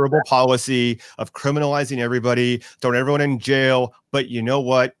terrible policy, of criminalizing everybody, throwing everyone in jail. But you know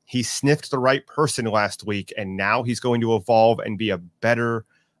what? He sniffed the right person last week, and now he's going to evolve and be a better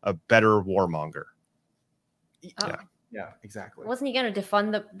warmonger. Yeah, exactly. Wasn't he going to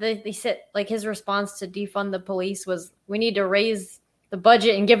defund they said, like, his response to defund the police was, we need to raise the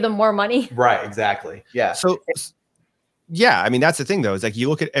budget and give them more money. Right, exactly. Yeah. So yeah, I mean, that's the thing, though, is like you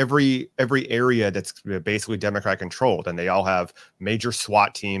look at every area that's basically Democrat controlled, and they all have major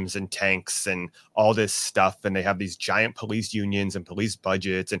SWAT teams and tanks and all this stuff. And they have these giant police unions and police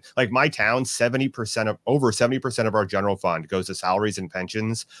budgets. And like my town, over 70% of our general fund goes to salaries and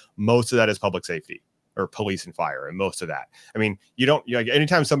pensions. Most of that is public safety or police and fire. And most of that, I mean,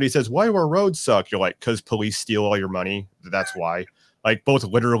 anytime somebody says, why do our roads suck? You're like, because police steal all your money. That's why, like, both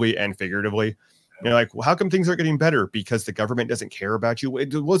literally and figuratively. You're like, well, how come things aren't getting better? Because the government doesn't care about you.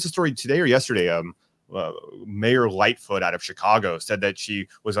 What was the story today or yesterday? Mayor Lightfoot out of Chicago said that she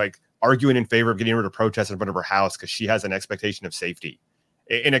was like arguing in favor of getting rid of protests in front of her house because she has an expectation of safety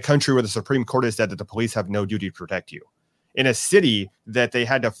in a country where the Supreme Court has said that the police have no duty to protect you. In a city that they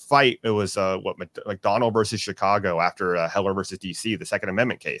had to fight, it was McDonald versus Chicago after Heller versus DC, the Second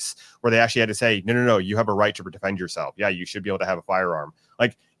Amendment case, where they actually had to say, no, you have a right to defend yourself. Yeah, you should be able to have a firearm.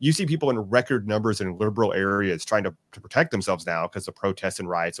 Like, you see people in record numbers in liberal areas trying to protect themselves now because of protests and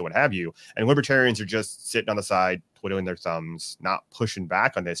riots and what have you. And libertarians are just sitting on the side, twiddling their thumbs, not pushing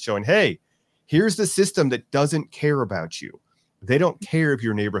back on this, showing, hey, here's the system that doesn't care about you. They don't care if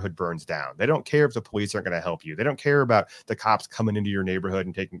your neighborhood burns down. They don't care if the police aren't going to help you. They don't care about the cops coming into your neighborhood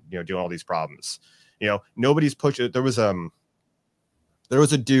and doing all these problems. Nobody's pushing. There was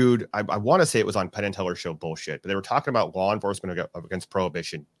a dude, I want to say it was on Penn and Teller Show Bullshit, but they were talking about law enforcement against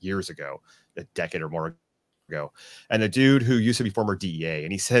prohibition years ago, a decade or more ago. And the dude who used to be former DEA,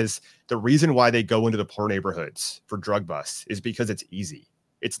 and he says the reason why they go into the poor neighborhoods for drug busts is because it's easy.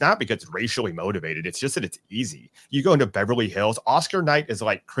 It's not because it's racially motivated. It's just that it's easy. You go into Beverly Hills, Oscar night is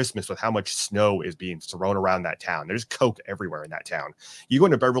like Christmas with how much snow is being thrown around that town. There's coke everywhere in that town. You go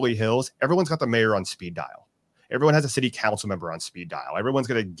into Beverly Hills, everyone's got the mayor on speed dial. Everyone has a city council member on speed dial. Everyone's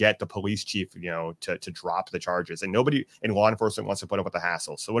going to get the police chief, to drop the charges. And nobody in law enforcement wants to put up with the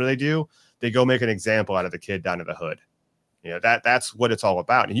hassle. So what do? They go make an example out of the kid down to the hood. That's what it's all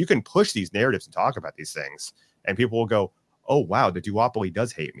about. And you can push these narratives and talk about these things. And people will go, oh, wow, the duopoly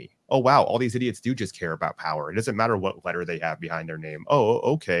does hate me. Oh, wow, all these idiots do just care about power. It doesn't matter what letter they have behind their name. Oh,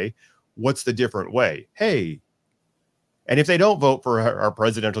 okay. What's the different way? Hey. And if they don't vote for our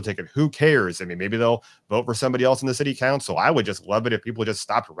presidential ticket, who cares? I mean, maybe they'll vote for somebody else in the city council. I would just love it if people just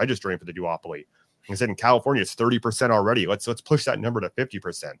stopped registering for the duopoly. I said in California, it's 30% already. Let's push that number to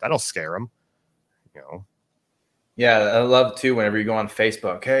 50%. That'll scare them. Yeah, I love too whenever you go on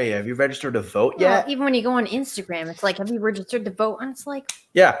Facebook. Hey, have you registered to vote yet? Even when you go on Instagram, it's like, have you registered to vote? And it's like,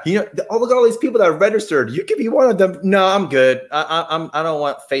 yeah, look at all these people that are registered. You could be one of them. No, I'm good. I don't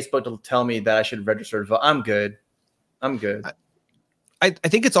want Facebook to tell me that I should register to vote. I'm good. I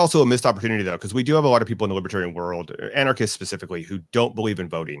think it's also a missed opportunity, though, because we do have a lot of people in the libertarian world, anarchists specifically, who don't believe in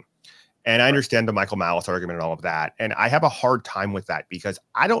voting. And I understand the Michael Malice argument and all of that. And I have a hard time with that because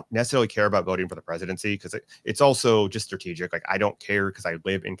I don't necessarily care about voting for the presidency because it's also just strategic. Like, I don't care because I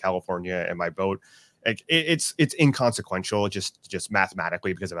live in California and my vote, like, it's inconsequential just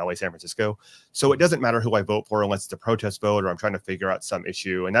mathematically because of LA, San Francisco. So it doesn't matter who I vote for unless it's a protest vote or I'm trying to figure out some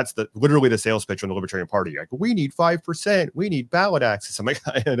issue. And that's literally the sales pitch from the Libertarian Party. Like, we need 5%. We need ballot access. I'm like,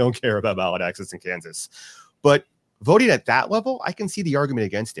 I don't care about ballot access in Kansas. But voting at that level, I can see the argument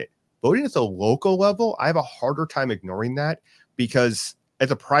against it. Voting at the local level, I have a harder time ignoring that because at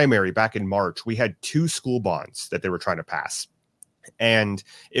the primary back in March, we had 2 school bonds that they were trying to pass. And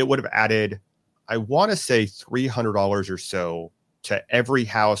it would have added, I want to say $300 or so to every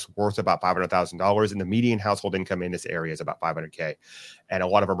house worth about $500,000. And the median household income in this area is about $500K. And a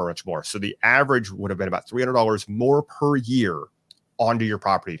lot of them are much more. So the average would have been about $300 more per year onto your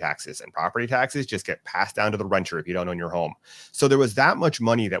property taxes, and property taxes just get passed down to the renter if you don't own your home. So there was that much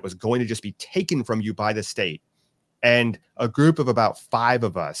money that was going to just be taken from you by the state. And a group of about 5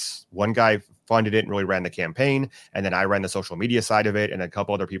 of us, one guy funded it and really ran the campaign. And then I ran the social media side of it. And a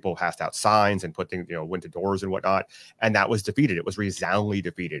couple other people passed out signs and put things, went to doors and whatnot. And that was defeated. It was resoundingly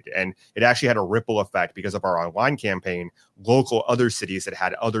defeated. And it actually had a ripple effect because of our online campaign. Local other cities that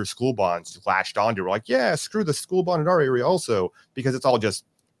had other school bonds latched onto. We're like, yeah, screw the school bond in our area also, because it's all just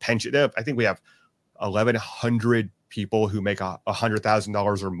pension. I think we have 1,100 people who make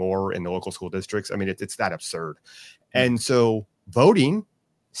 $100,000 or more in the local school districts. I mean, it's that absurd. And so voting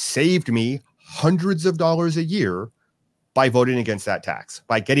saved me hundreds of dollars a year by voting against that tax,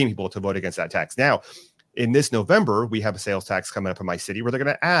 by getting people to vote against that tax. Now, in this November, we have a sales tax coming up in my city where they're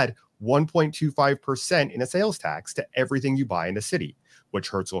going to add 1.25% in a sales tax to everything you buy in the city, which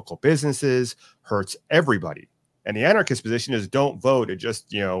hurts local businesses, hurts everybody. And the anarchist position is don't vote. It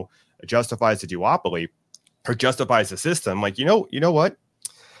just, justifies the duopoly or justifies the system. Like, you know what?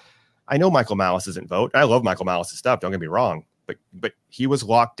 I know Michael Malice doesn't vote. I love Michael Malice's stuff. Don't get me wrong. But he was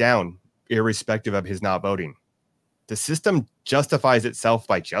locked down irrespective of his not voting. The system justifies itself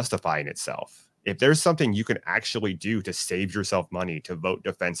by justifying itself. If there's something you can actually do to save yourself money, to vote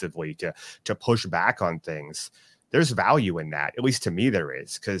defensively, to push back on things, there's value in that. At least to me, there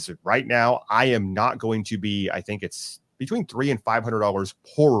is. Because right now, I am not going to be, I think it's between $300 and $500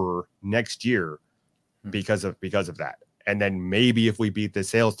 poorer next year because of that. And then maybe if we beat the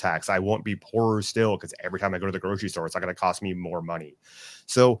sales tax, I won't be poorer still because every time I go to the grocery store, it's not going to cost me more money.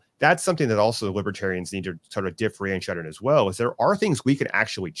 So that's something that also libertarians need to sort of differentiate in as well, is there are things we can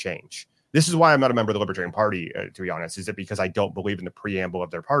actually change. This is why I'm not a member of the Libertarian Party, to be honest. Is it because I don't believe in the preamble of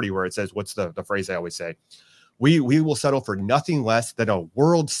their party where it says, what's the phrase I always say? We will settle for nothing less than a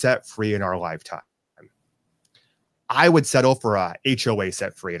world set free in our lifetime. I would settle for a HOA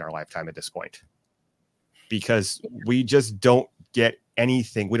set free in our lifetime at this point, because we just don't get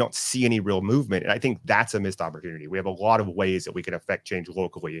anything. We don't see any real movement. And I think that's a missed opportunity. We have a lot of ways that we can affect change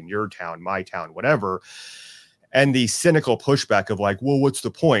locally in your town, my town, whatever. And the cynical pushback of like, well, what's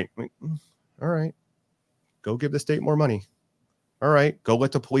the point? Like, all right, go give the state more money. All right, go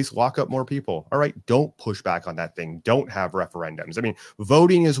let the police lock up more people. All right, don't push back on that thing. Don't have referendums. I mean,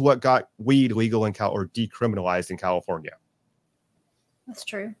 voting is what got weed legal in or decriminalized in California. That's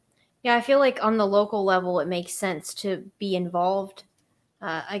true. Yeah, I feel like on the local level, it makes sense to be involved.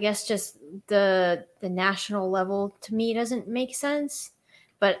 I guess just the national level to me doesn't make sense.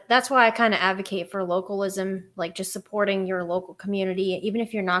 But that's why I kind of advocate for localism, like just supporting your local community, even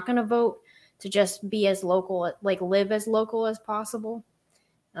if you're not going to vote, to just be as local, like live as local as possible.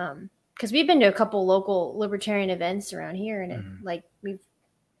 Because we've been to a couple local libertarian events around here, and like we've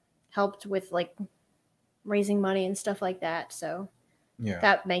helped with like raising money and stuff like that. So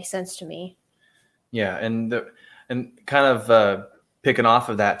that makes sense to me. Yeah, and kind of picking off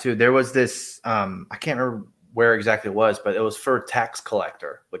of that too, there was this I can't remember where exactly it was, but it was for tax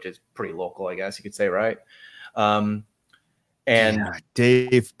collector, which is pretty local, I guess you could say, right? And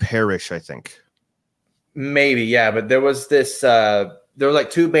Dave Parrish, I think. Maybe, yeah, but there was this there were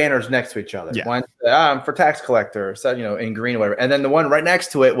like two banners next to each other. Yeah. One said, for tax collector, so in green or whatever. And then the one right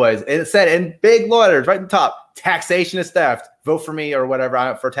next to it said in big letters right at the top, taxation is theft. Vote for me or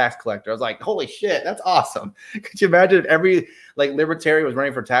whatever for tax collector. I was like, holy shit, that's awesome. Could you imagine if every like libertarian was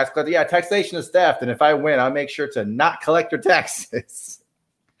running for tax collector? Yeah, taxation is theft. And if I win, I'll make sure to not collect your taxes.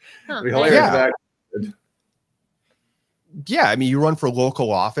 Huh, hilarious. Yeah, I mean, you run for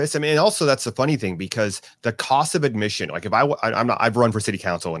local office. I mean, and also that's the funny thing because the cost of admission, like if I've run for city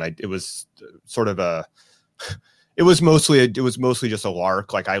council and it was sort of it was mostly just a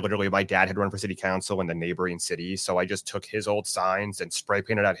lark. Like my dad had run for city council in the neighboring city. So I just took his old signs and spray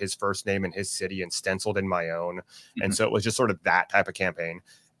painted out his first name in his city and stenciled in my own. Mm-hmm. And so it was just sort of that type of campaign.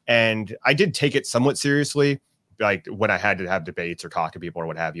 And I did take it somewhat seriously, like when I had to have debates or talk to people or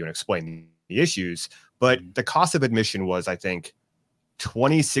what have you and explain the issues. But the cost of admission was, I think,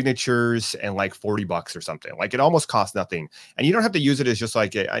 20 signatures and like $40 or something. Like it almost cost nothing. And you don't have to use it as just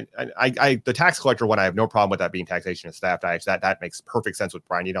like the tax collector one. I have no problem with that being taxation is theft. That makes perfect sense with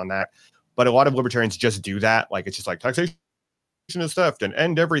Brian on that. But a lot of libertarians just do that. Like it's just like taxation is theft and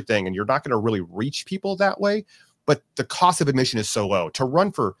end everything. And you're not going to really reach people that way. But the cost of admission is so low. To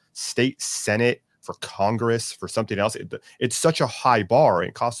run for state senate, for Congress, for something else, it's such a high bar. And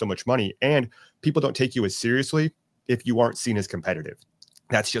it costs so much money. And people don't take you as seriously if you aren't seen as competitive.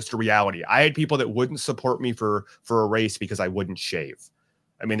 That's just a reality. I had people that wouldn't support me for a race because I wouldn't shave.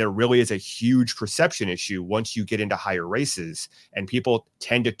 I mean, there really is a huge perception issue once you get into higher races, and people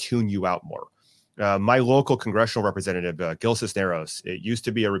tend to tune you out more. My local congressional representative, Gil Cisneros, it used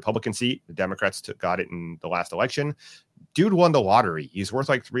to be a Republican seat. The Democrats got it in the last election. Dude won the lottery. He's worth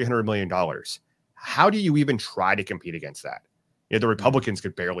like $300 million. How do you even try to compete against that? The Republicans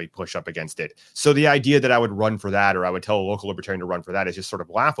could barely push up against it. So the idea that I would run for that or I would tell a local libertarian to run for that is just sort of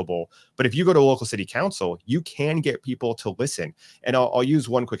laughable. But if you go to a local city council, you can get people to listen. And I'll use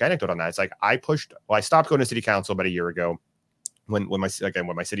one quick anecdote on that. It's like I stopped going to city council about a year ago when my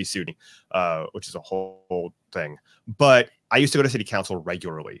city sued me, which is a whole thing. But I used to go to city council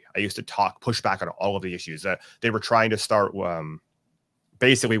regularly. I used to push back on all of the issues. They were trying to start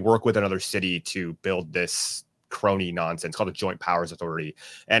basically work with another city to build this crony nonsense called the Joint Powers Authority.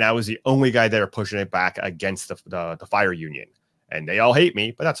 And I was the only guy there pushing it back against the fire union. And they all hate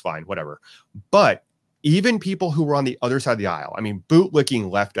me, but that's fine, whatever. But even people who were on the other side of the aisle, I mean, bootlicking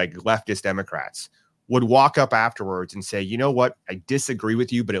leftist Democrats would walk up afterwards and say, you know what? I disagree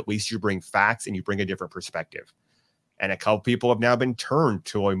with you, but at least you bring facts and you bring a different perspective. And a couple people have now been turned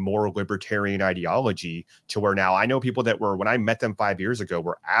to a more libertarian ideology to where now I know people that were, when I met them 5 years ago,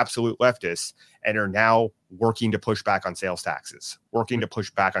 were absolute leftists and are now working to push back on sales taxes, working to push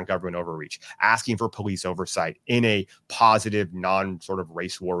back on government overreach, asking for police oversight in a positive, non-sort of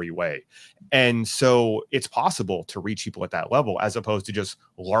race war-y way. And so it's possible to reach people at that level as opposed to just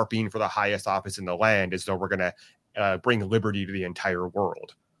LARPing for the highest office in the land as though we're going to bring liberty to the entire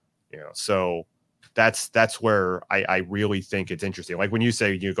world. So that's where I really think it's interesting. Like when you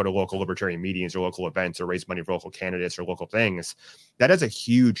say you go to local libertarian meetings or local events or raise money for local candidates or local things, that has a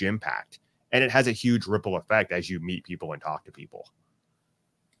huge impact. And it has a huge ripple effect as you meet people and talk to people.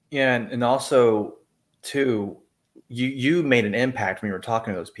 Yeah. And also, too, you made an impact when you were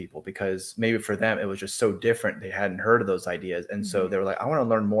talking to those people because maybe for them, it was just so different. They hadn't heard of those ideas. And so they were like, I want to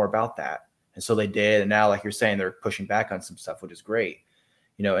learn more about that. And so they did. And now, like you're saying, they're pushing back on some stuff, which is great.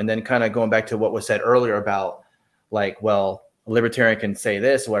 And then kind of going back to what was said earlier about like, well, a libertarian can say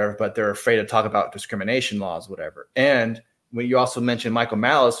this or whatever, but they're afraid to talk about discrimination laws, whatever. And when you also mentioned Michael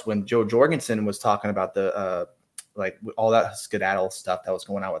Malice, when Jo Jorgensen was talking about the like all that skedaddle stuff that was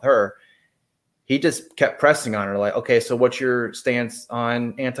going on with her, he just kept pressing on her like, okay, so what's your stance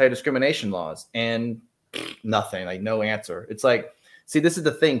on anti-discrimination laws? And nothing, like no answer. It's like, see, this is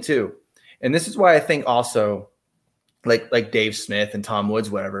the thing too. And this is why I think also like Dave Smith and Tom Woods,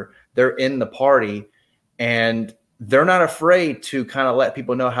 whatever, they're in the party and they're not afraid to kind of let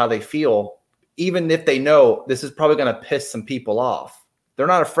people know how they feel, even if they know this is probably going to piss some people off. They're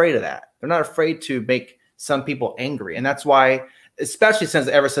not afraid of that. They're not afraid to make some people angry. And that's why, especially since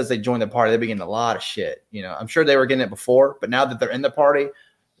they joined the party, they've been getting a lot of shit. I'm sure they were getting it before, but now that they're in the party,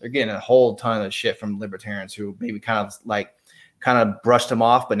 they're getting a whole ton of shit from libertarians who maybe kind of like kind of brushed them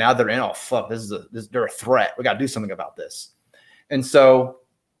off, but now they're in, oh, fuck, they're a threat. We got to do something about this. And so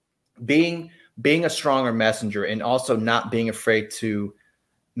being a stronger messenger and also not being afraid to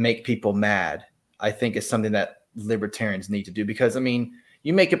make people mad, I think is something that libertarians need to do, because, I mean,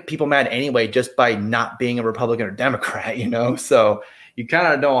 you make people mad anyway just by not being a Republican or Democrat, so you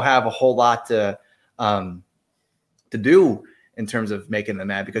kind of don't have a whole lot to do in terms of making them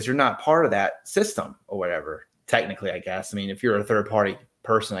mad, because you're not part of that system or whatever. Technically, I guess. I mean, if you're a third party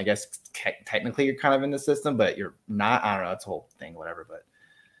person, I guess technically you're kind of in the system, but you're not. I don't know. It's a whole thing, whatever. But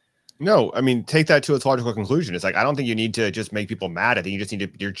no, I mean, take that to its logical conclusion. It's like, I don't think you need to just make people mad. I think you just need to,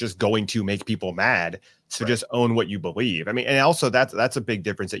 you're just going to make people mad. So just own what you believe. I mean, and also that's a big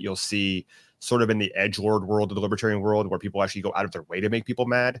difference that you'll see sort of in the edgelord world of the libertarian world, where people actually go out of their way to make people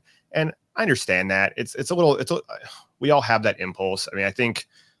mad. And I understand that we all have that impulse. I mean, I think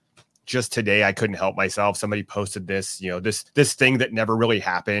just today, I couldn't help myself. Somebody posted this, this thing that never really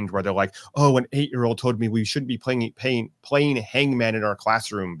happened, where they're like, "Oh, an 8-year-old told me we shouldn't be playing hangman in our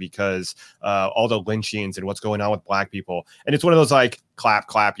classroom because all the lynchings and what's going on with Black people." And it's one of those like, clap,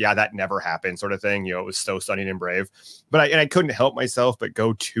 clap, yeah, that never happened sort of thing. It was so stunning and brave. But I couldn't help myself but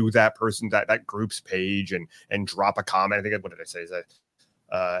go to that person, that group's page, and drop a comment. I think, what did I say? Is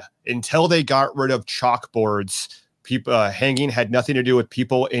that until they got rid of chalkboards, people hanging had nothing to do with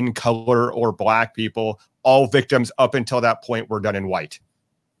people in color or Black people. All victims up until that point were done in white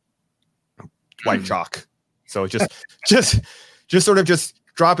chalk. So just sort of just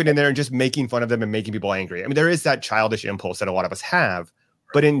dropping in there and just making fun of them and making people angry. I mean, there is that childish impulse that a lot of us have,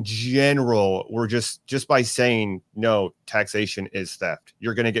 but in general, we're just by saying no, taxation is theft,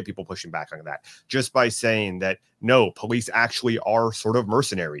 you're going to get people pushing back on that. Just by saying that no, police actually are sort of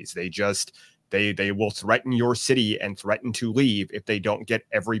mercenaries. They will threaten your city and threaten to leave if they don't get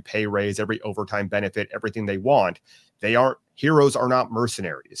every pay raise, every overtime benefit, everything they want. Heroes are not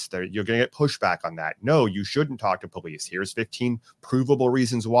mercenaries. You're going to get pushback on that. No, you shouldn't talk to police. Here's 15 provable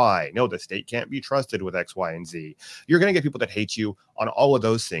reasons why. No, the state can't be trusted with X, Y, and Z. You're going to get people that hate you on all of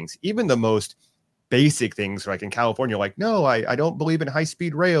those things, even the most basic things, like in California, like, no, I don't believe in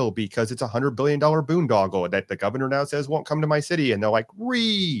high-speed rail because it's $100 billion boondoggle that the governor now says won't come to my city. And they're like,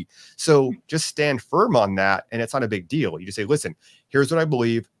 so just stand firm on that. And it's not a big deal. You just say, listen, here's what I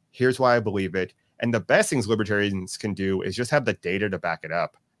believe. Here's why I believe it. And the best things libertarians can do is just have the data to back it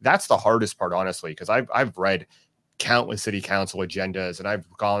up. That's the hardest part, honestly, because I've read countless city council agendas, and I've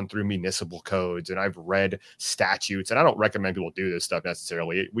gone through municipal codes, and I've read statutes, and I don't recommend people do this stuff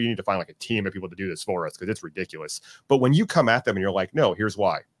necessarily. We need to find like a team of people to do this for us, because it's ridiculous. But when you come at them and you're like, no, here's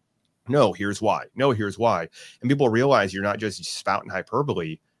why. No, here's why. No, here's why. And people realize you're not just spouting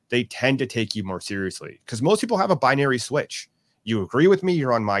hyperbole. They tend to take you more seriously, because most people have a binary switch. You agree with me,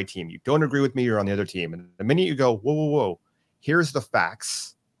 you're on my team. You don't agree with me, you're on the other team. And the minute you go, whoa, here's the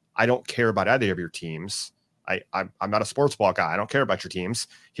facts. I don't care about either of your teams. I'm not a sports ball guy. I don't care about your teams.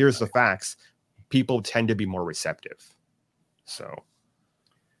 Here's the facts. People tend to be more receptive. So,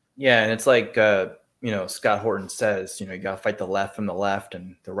 yeah, and it's like Scott Horton says, you got to fight the left from the left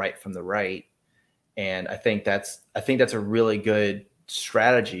and the right from the right. And I think that's a really good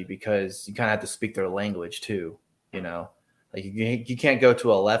strategy, because you kind of have to speak their language too. Like you can't go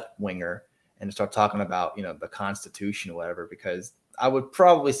to a left winger and start talking about the Constitution or whatever, because I would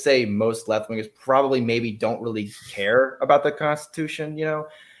probably say most left wingers probably maybe don't really care about the Constitution,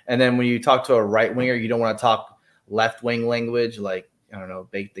 And then when you talk to a right winger, you don't want to talk left wing language, like, I don't know,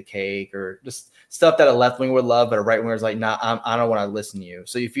 bake the cake or just stuff that a left winger would love, but a right winger is like, nah, I don't want to listen to you.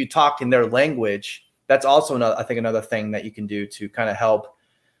 So if you talk in their language, that's also another thing that you can do to kind of help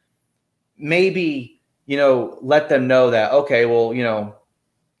maybe, let them know that, okay, well,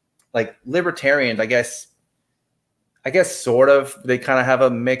 like libertarians, I guess sort of, they kind of have a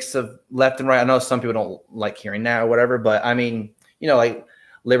mix of left and right. I know some people don't like hearing that or whatever, but I mean, like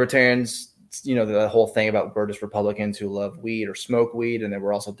libertarians, the whole thing about we're just Republicans who love weed or smoke weed. And then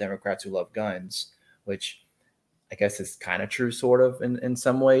we're also Democrats who love guns, which I guess is kind of true, sort of in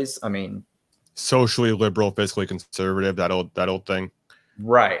some ways. I mean, socially liberal, fiscally conservative, that old thing.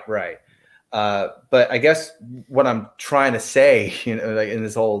 Right. But I guess what I'm trying to say, like in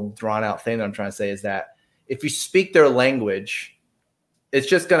this whole drawn out thing that I'm trying to say, is that if you speak their language, it's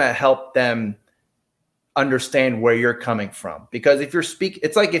just going to help them understand where you're coming from. Because if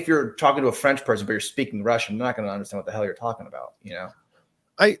it's like if you're talking to a French person, but you're speaking Russian, they're not going to understand what the hell you're talking about,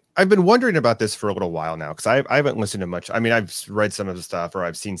 I've been wondering about this for a little while now, because I haven't listened to much. I mean, I've read some of the stuff, or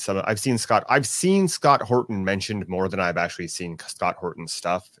I've seen Scott Horton mentioned more than I've actually seen Scott Horton's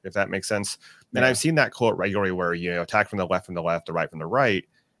stuff, if that makes sense. And I've seen that quote regularly where, attack from the left, the right from the right.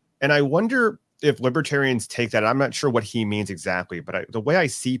 And I wonder if libertarians take that, I'm not sure what he means exactly, but the way I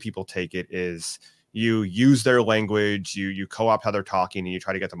see people take it is you use their language, you co-opt how they're talking, and you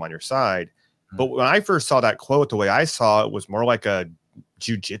try to get them on your side. Mm-hmm. But when I first saw that quote, the way I saw it was more like a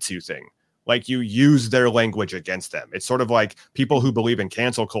jujitsu thing. Like you use their language against them. It's sort of like people who believe in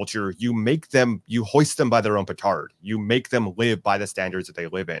cancel culture. You hoist them by their own petard. You make them live by the standards that they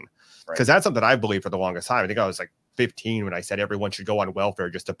live in. Because that's something I believed for the longest time. I think I was like 15 when I said everyone should go on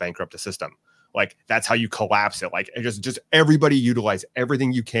welfare just to bankrupt the system. Like that's how you collapse it. Like just everybody utilize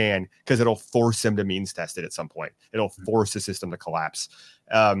everything you can because it'll force them to means test it at some point. It'll force the system to collapse.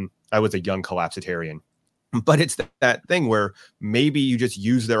 I was a young collapsitarian. But it's that thing where maybe you just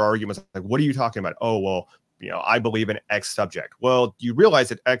use their arguments. Like, what are you talking about? Oh, well, I believe in X subject. Well, you realize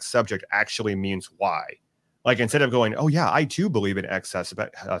that X subject actually means Y. Like instead of going, oh, yeah, I too believe in X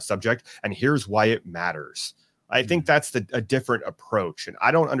subject. And here's why it matters. I think that's a different approach. And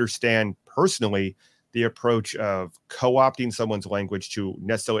I don't understand personally the approach of co-opting someone's language to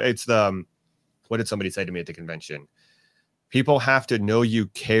necessarily. It's what did somebody say to me at the convention? People have to know you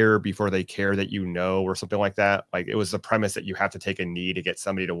care before they care that you know, or something like that. Like it was the premise that you have to take a knee to get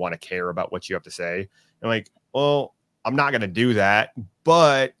somebody to want to care about what you have to say. And like, well, I'm not going to do that,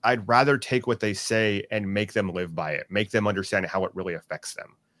 but I'd rather take what they say and make them live by it, make them understand how it really affects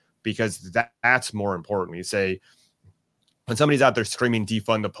them, because that's more important. When you say, when somebody's out there screaming,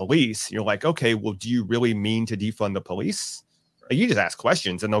 defund the police, you're like, okay, well, do you really mean to defund the police? You just ask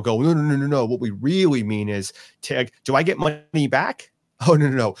questions and they'll go, no. What we really mean is, do I get money back? Oh,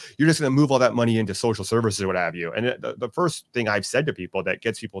 no. You're just going to move all that money into social services or what have you. And the first thing I've said to people that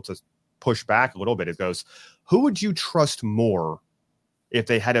gets people to push back a little bit, it goes, who would you trust more if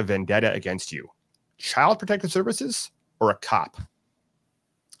they had a vendetta against you? Child Protective Services or a cop?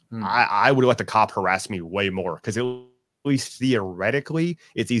 I would let the cop harass me way more because at least theoretically,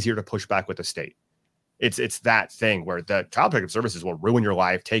 it's easier to push back with the state. It's that thing where the Child Protective Services will ruin your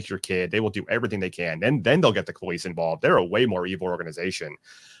life, take your kid. They will do everything they can. And then they'll get the police involved. They're a way more evil organization.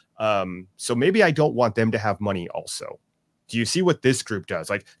 So maybe I don't want them to have money also. Do you see what this group does?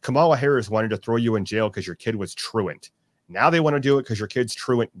 Like Kamala Harris wanted to throw you in jail because your kid was truant. Now they want to do it because your kid's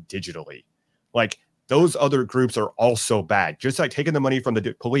truant digitally. Like those other groups are also bad. Just like taking the money from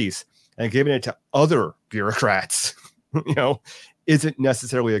the police and giving it to other bureaucrats, isn't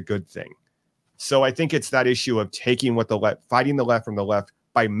necessarily a good thing. So I think it's that issue of taking what the left, fighting the left from the left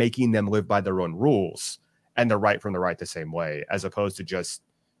by making them live by their own rules, and the right from the right the same way, as opposed to just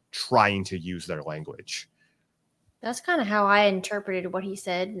trying to use their language. That's kind of how I interpreted what he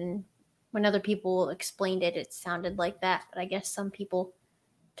said. And when other people explained it, it sounded like that. But I guess some people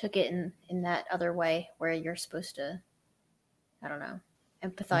took it in that other way where you're supposed to, I don't know,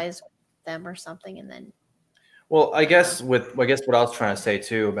 empathize with them or something. And then. Well, I guess what I was trying to say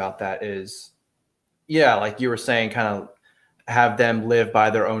too about that is, yeah, like you were saying, kind of have them live by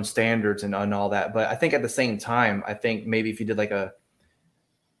their own standards and all that. But I think at the same time, I think maybe if you did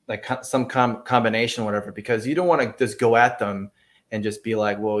some combination, whatever, because you don't want to just go at them and just be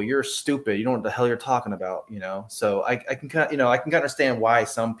like, well, you're stupid. You don't know what the hell you're talking about, So I can kind of understand why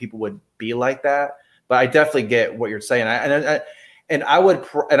some people would be like that. But I definitely get what you're saying. And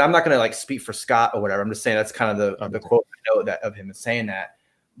I'm not going to speak for Scott or whatever. I'm just saying that's kind of the quote I know that of him saying that.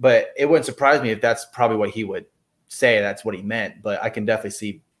 But it wouldn't surprise me if that's probably what he would say. That's what he meant. But I can definitely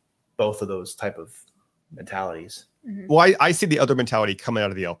see both of those type of mentalities. Mm-hmm. Well, I see the other mentality coming out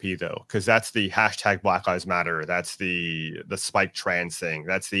of the LP, though, because that's the hashtag Black Lives Matter. That's the spike trans thing.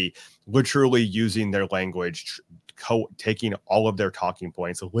 That's the literally using their language, taking all of their talking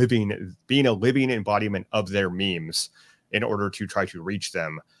points, being a living embodiment of their memes in order to try to reach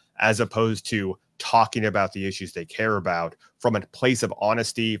them, as opposed to talking about the issues they care about from a place of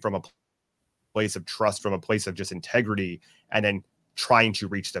honesty, from a place of trust, from a place of just integrity, and then trying to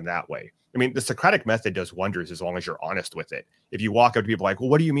reach them that way. I mean, the Socratic method does wonders as long as you're honest with it. If you walk up to people like, well,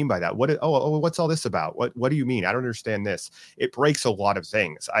 what do you mean by that? What's all this about? What do you mean? I don't understand this. It breaks a lot of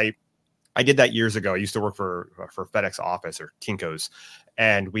things. I did that years ago. I used to work for FedEx Office or Kinko's,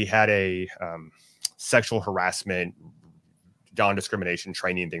 and we had a sexual harassment, non-discrimination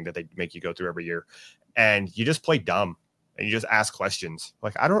training thing that they make you go through every year. And you just play dumb and you just ask questions.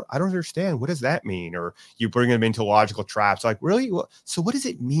 Like, I don't understand. What does that mean? Or you bring them into logical traps. Like, really? So what does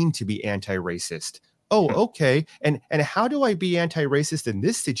it mean to be anti-racist? Oh, okay. And how do I be anti-racist in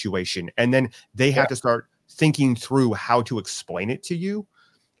this situation? And then they have to start thinking through how to explain it to you.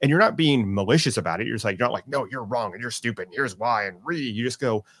 And you're not being malicious about it. You're not like, no, you're wrong and you're stupid. And here's why. And you just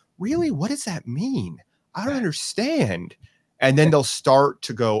go, really? What does that mean? I don't understand. And then they'll start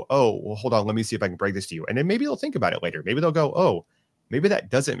to go, oh, well, hold on. Let me see if I can break this to you. And then maybe they'll think about it later. Maybe they'll go, oh, maybe that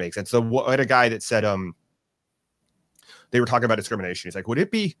doesn't make sense. So I had a guy that said, they were talking about discrimination. He's like, would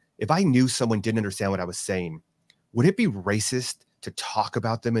it be, if I knew someone didn't understand what I was saying, would it be racist to talk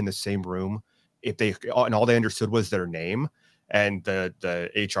about them in the same room if they, and all they understood was their name? And the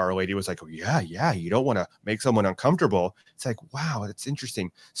HR lady was like, oh, yeah, you don't want to make someone uncomfortable. It's like, wow, that's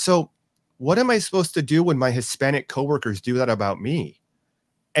interesting. So what am I supposed to do when my Hispanic coworkers do that about me?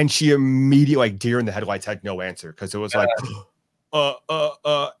 And she immediately, like deer in the headlights, had no answer, because it was like,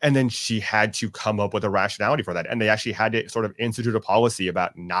 and then she had to come up with a rationality for that. And they actually had to sort of institute a policy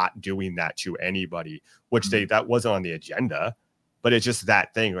about not doing that to anybody, which that wasn't on the agenda, but it's just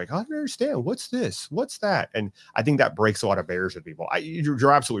that thing. Like, I don't understand. What's this? What's that? And I think that breaks a lot of barriers with people.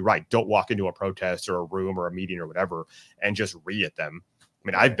 You're absolutely right. Don't walk into a protest or a room or a meeting or whatever and just read at them.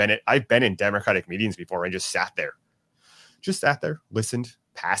 I mean, I've been in Democratic meetings before and just sat there, listened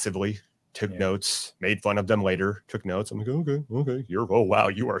passively, took notes, made fun of them later, took notes. I'm like, okay, oh wow,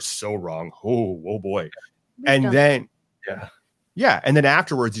 you are so wrong. Oh boy. And then and then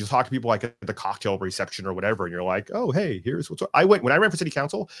afterwards you talk to people like at the cocktail reception or whatever, and you're like, oh hey, here's what's up. When I ran for city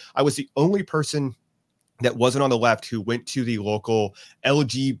council, I was the only person that wasn't on the left who went to the local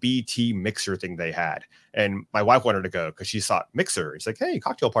LGBT mixer thing they had. And my wife wanted to go because she saw mixer. It's like, hey,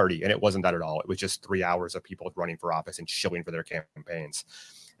 cocktail party. And it wasn't that at all. It was just 3 hours of people running for office and shilling for their campaigns.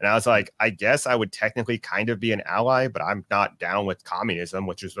 And I was like, I guess I would technically kind of be an ally, but I'm not down with communism,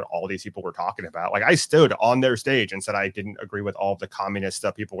 which is what all these people were talking about. Like, I stood on their stage and said I didn't agree with all of the communist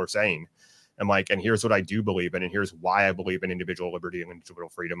stuff people were saying. I'm like, and here's what I do believe in, and here's why I believe in individual liberty and individual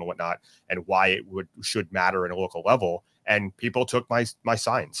freedom and whatnot, and why it should matter at a local level. And people took my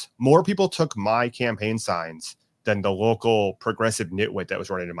signs. More people took my campaign signs than the local progressive nitwit that was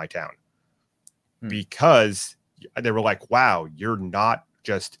running in my town, because they were like, wow, you're not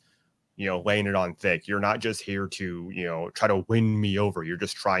just, laying it on thick. You're not just here to, try to win me over. You're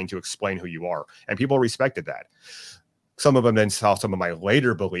just trying to explain who you are. And people respected that. Some of them then saw some of my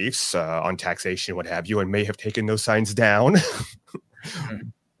later beliefs on taxation, what have you, and may have taken those signs down.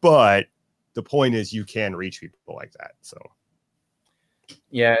 But the point is, you can reach people like that. So,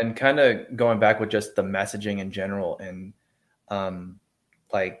 yeah, and kind of going back with just the messaging in general, and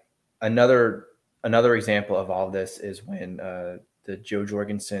like another example of all of this is when the Jo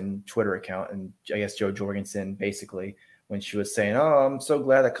Jorgensen Twitter account, and I guess Jo Jorgensen basically, when she was saying, oh, I'm so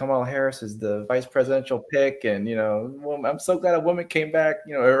glad that Kamala Harris is the vice presidential pick. And, I'm so glad a woman came back,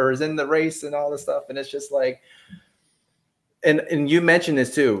 or is in the race and all this stuff. And it's just like, and you mentioned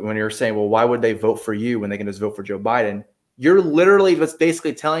this too, when you were saying, well, why would they vote for you when they can just vote for Joe Biden? You're literally just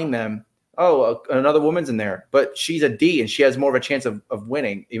basically telling them, oh, another woman's in there, but she's a D and she has more of a chance of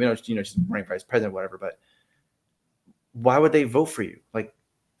winning, even though, she's running for vice president, whatever. But why would they vote for you? Like,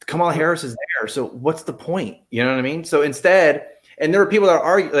 Kamala Harris is there, so what's the point? You know what I mean? So instead, and there were people that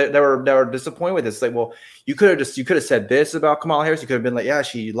were disappointed with this. Like, well, you could have said this about Kamala Harris. You could have been like, yeah,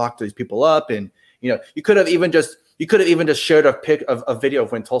 she locked these people up, and you could have even just showed a pic of a video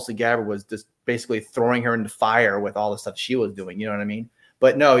of when Tulsi Gabbard was just basically throwing her into fire with all the stuff she was doing. You know what I mean?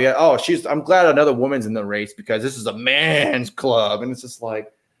 But no, yeah. Oh, I'm glad another woman's in the race because this is a man's club, and it's just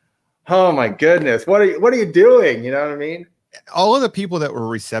like, oh my goodness, what are you doing? You know what I mean? All of the people that were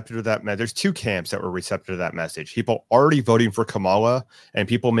receptive to that, there's two camps that were receptive to that message. People already voting for Kamala and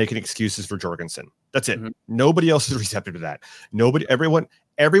people making excuses for Jorgensen. That's it. Mm-hmm. Nobody else is receptive to that.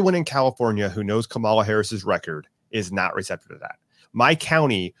 Everyone in California who knows Kamala Harris's record is not receptive to that. My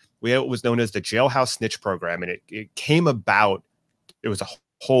county, we had what was known as the Jailhouse Snitch Program, and it came about. It was a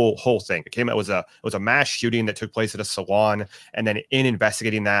whole thing. It was a mass shooting that took place at a salon, and then in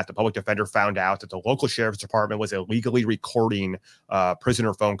investigating that, the public defender found out that the local sheriff's department was illegally recording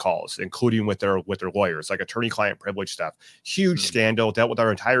prisoner phone calls, including with their lawyers, like attorney-client privilege stuff. Huge scandal, dealt with our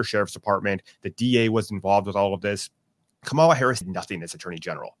entire sheriff's department. The DA was involved with all of this. Kamala Harris did nothing as Attorney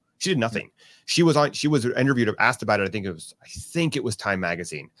General. She did nothing. She was interviewed, asked about it. I think it was Time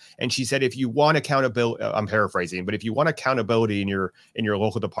Magazine. And she said, if you want accountability, I'm paraphrasing, but if you want accountability in your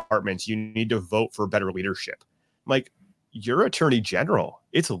local departments, you need to vote for better leadership. I'm like, you're Attorney General.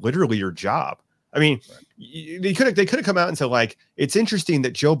 It's literally your job. I mean, they could have come out and said, like, it's interesting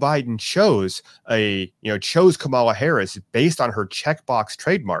that Joe Biden chose Kamala Harris based on her checkbox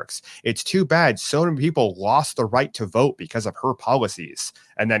trademarks. It's too bad so many people lost the right to vote because of her policies.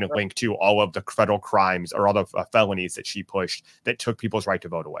 And then linked to all of the federal crimes or all the felonies that she pushed that took people's right to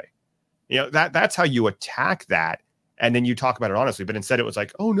vote away. That's how you attack that. And then you talk about it honestly. But instead it was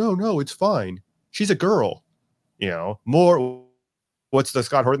like, oh, no, it's fine. She's a girl. More. What's the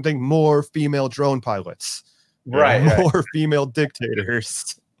Scott Horton thing? More female drone pilots. Right. More female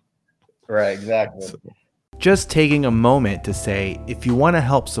dictators. Right, exactly. just taking a moment to say, if you want to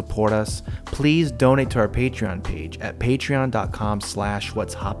help support us, please donate to our Patreon page at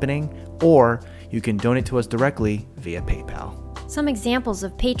patreon.com/what'shappening, or you can donate to us directly via PayPal. Some examples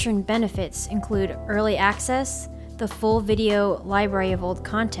of patron benefits include early access, the full video library of old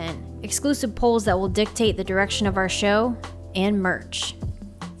content, exclusive polls that will dictate the direction of our show, and merch.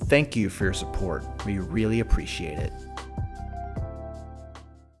 Thank you for your support. We really appreciate it.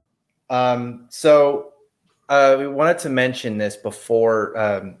 We wanted to mention this before,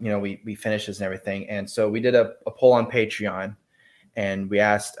 we finish this and everything. And so we did a poll on Patreon, and we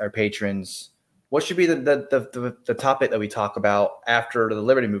asked our patrons, what should be the topic that we talk about after the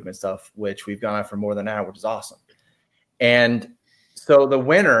Liberty Movement stuff, which we've gone on for more than an hour, which is awesome. And so the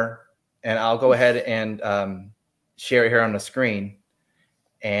winner, and I'll go ahead and share it here on the screen.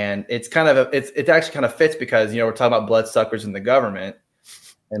 And it's it actually kind of fits because, we're talking about bloodsuckers in the government.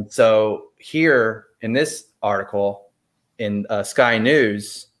 And so here in this article in Sky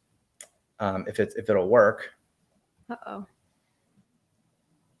News, if it'll work. Uh-oh.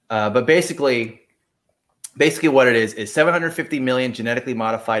 But basically what it is 750 million genetically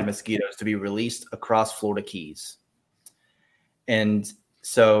modified mosquitoes to be released across Florida Keys. And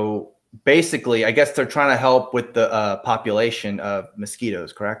so basically, I guess they're trying to help with the population of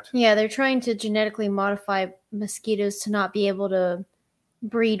mosquitoes, correct? Yeah, they're trying to genetically modify mosquitoes to not be able to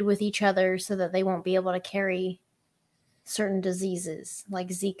breed with each other so that they won't be able to carry certain diseases like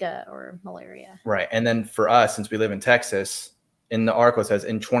Zika or malaria. Right. And then for us, since we live in Texas, in the article it says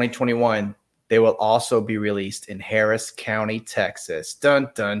in 2021, they will also be released in Harris County, Texas. Dun,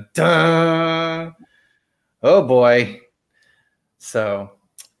 dun, dun. Oh, boy. So,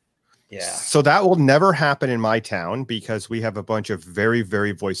 yeah. So that will never happen in my town because we have a bunch of very,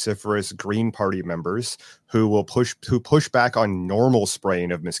 very vociferous Green Party members who push back on normal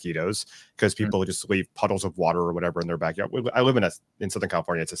spraying of mosquitoes because people just leave puddles of water or whatever in their backyard. I live in Southern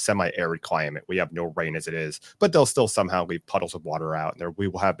California. It's a semi-arid climate. We have no rain as it is, but they'll still somehow leave puddles of water out, and we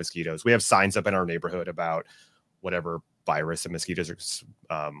will have mosquitoes. We have signs up in our neighborhood about whatever virus and mosquitoes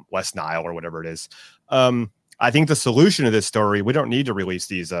are, West Nile or whatever it is. I think the solution to this story, we don't need to release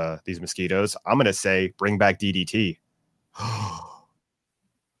these mosquitoes. I'm going to say bring back DDT.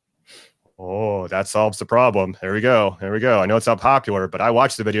 Oh, that solves the problem. There we go. I know it's not popular, but I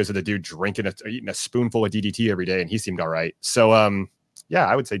watched the videos of the dude eating a spoonful of DDT every day, and he seemed all right. So, yeah,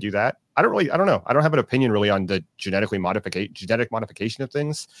 I would say do that. I don't know. I don't have an opinion really on the genetic modification of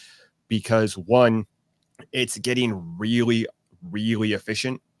things because one, it's getting really, really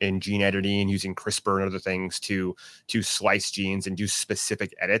efficient in gene editing using CRISPR and other things to slice genes and do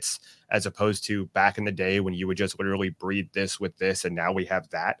specific edits, as opposed to back in the day when you would just literally breed this with this, and now we have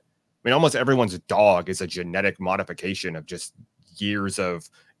that. I mean, almost everyone's dog is a genetic modification of just years of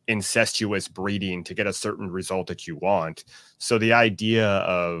incestuous breeding to get a certain result that you want. So the idea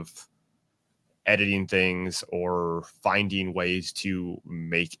of editing things or finding ways to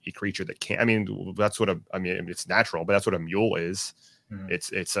make a creature that can't, it's natural, but that's what a mule is.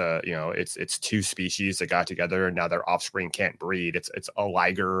 It's two species that got together and now their offspring can't breed. It's a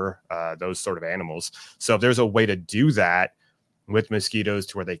liger, those sort of animals. So if there's a way to do that with mosquitoes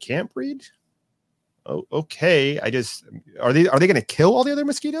to where they can't breed, okay. Are they going to kill all the other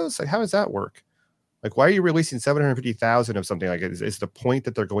mosquitoes? Like, how does that work? Like, why are you releasing 750,000 of something like it? Is the point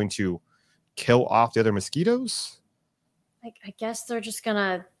that they're going to kill off the other mosquitoes? Like, I guess they're just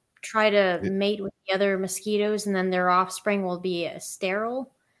gonna try to mate with the other mosquitoes, and then their offspring will be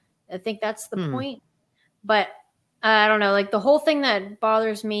sterile. I think that's the point. But I don't know. Like, the whole thing that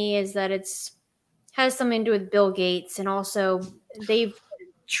bothers me is that has something to do with Bill Gates, and also they've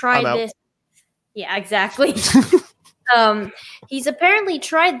tried this. Yeah, exactly. He's apparently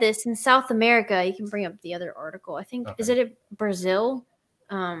tried this in South America. You can bring up the other article. I think is it Brazil?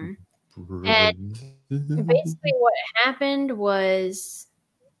 And basically what happened was,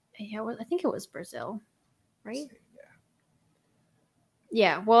 I think it was Brazil, right?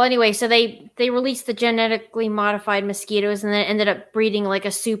 Yeah. Well, anyway, so they released the genetically modified mosquitoes, and then ended up breeding like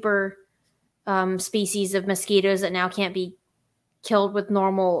a super species of mosquitoes that now can't be killed with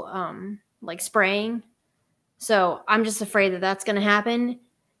normal like spraying. So I'm just afraid that that's going to happen.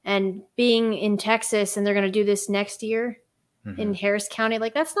 And being in Texas, and they're going to do this next year in Harris County,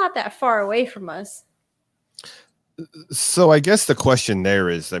 like, that's not that far away from us. So I guess the question there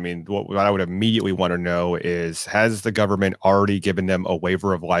is, I mean, what I would immediately want to know is, has the government already given them a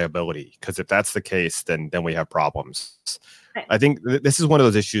waiver of liability? Because if that's the case, then we have problems. Right. I think this is one of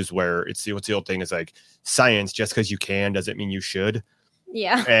those issues where it's the old thing is like, science, just because you can doesn't mean you should.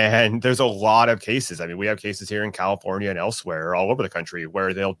 Yeah. And there's a lot of cases. I mean, we have cases here in California and elsewhere, all over the country,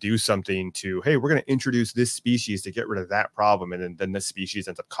 where they'll do something to, hey, we're going to introduce this species to get rid of that problem. And then this species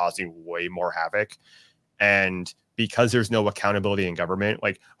ends up causing way more havoc. And because there's no accountability in government,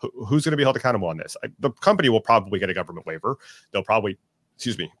 like who's going to be held accountable on this? The company will probably get a government waiver. They'll probably,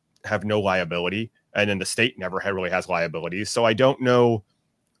 have no liability. And then the state never really has liabilities. So I don't know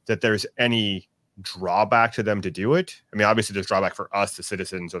that there's any drawback to them to do it. I mean, obviously there's drawback for us, the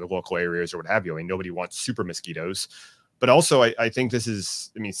citizens or the local areas or what have you. I mean, nobody wants super mosquitoes, but also I think this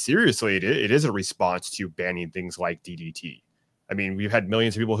is, I mean, seriously, it is a response to banning things like DDT. I mean, we've had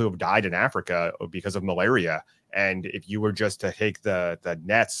millions of people who have died in Africa because of malaria. And if you were just to take the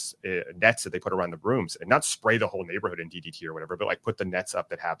nets that they put around the rooms and not spray the whole neighborhood in DDT or whatever, but like put the nets up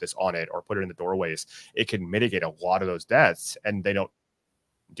that have this on it or put it in the doorways, it can mitigate a lot of those deaths. And they don't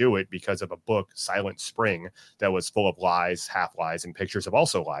do it because of a book, Silent Spring, that was full of lies, half lies, and pictures of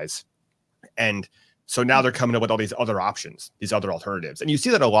also lies. And so now they're coming up with all these other options, these other alternatives. And you see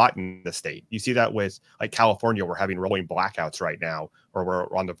that a lot in the state. You see that with like California, we're having rolling blackouts right now, or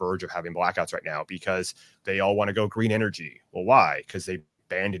we're on the verge of having blackouts right now because they all want to go green energy. Well, why? Because they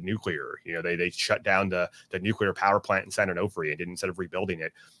banned nuclear. They shut down the nuclear power plant in San Onofre and did instead of rebuilding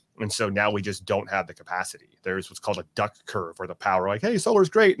it. And so now we just don't have the capacity. There's what's called a duck curve where the power, like, hey, solar's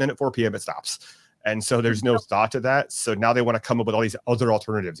great. And then at 4 p.m. it stops. And so there's no thought to that. So now they want to come up with all these other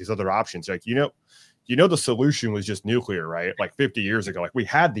alternatives, these other options. Like, the solution was just nuclear, right? Like 50 years ago, like we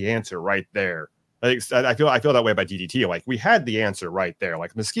had the answer right there. I feel that way about DDT. Like we had the answer right there.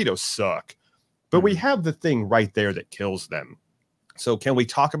 Like mosquitoes suck, but we have the thing right there that kills them. So can we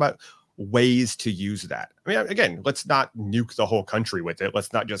talk about ways to use that? I mean, again, let's not nuke the whole country with it.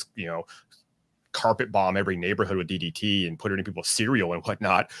 Let's not just, carpet bomb every neighborhood with DDT and put it in people's cereal and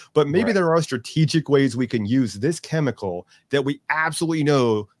whatnot. But maybe there are strategic ways we can use this chemical that we absolutely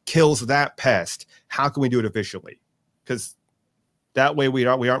know kills that pest. How can we do it efficiently? Because that way we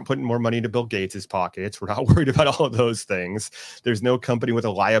aren't putting more money into Bill Gates's pockets. We're not worried about all of those things. There's no company with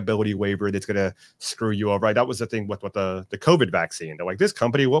a liability waiver that's going to screw you over. Right? That was the thing with the COVID vaccine. They're like, this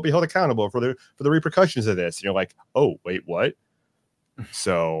company won't be held accountable for the repercussions of this. And you're like, oh, wait, what?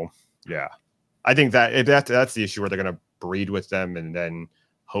 So, yeah. I think that's the issue where they're going to breed with them and then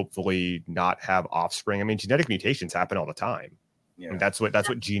hopefully not have offspring. I mean, genetic mutations happen all the time. Yeah. And that's what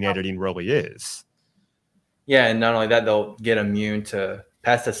gene editing really is. Yeah, and not only that, they'll get immune to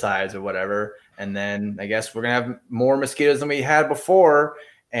pesticides or whatever, and then I guess we're gonna have more mosquitoes than we had before.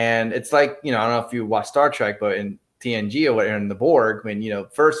 And it's like, I don't know if you watch Star Trek, but in TNG or whatever, in the Borg, I mean,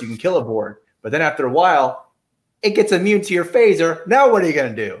 first you can kill a Borg, but then after a while, it gets immune to your phaser. Now what are you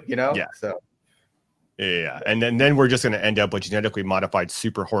gonna do? Yeah. So. Yeah, and then we're just going to end up with genetically modified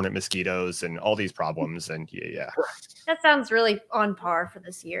super hornet mosquitoes and all these problems. And yeah. That sounds really on par for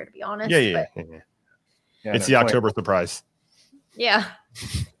this year, to be honest. Yeah. It's the October surprise. Yeah,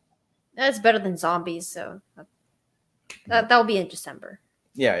 that's better than zombies. So that'll be in December.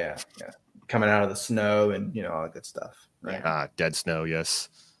 Yeah. Coming out of the snow and all that good stuff. Right? Yeah. Dead snow. Yes.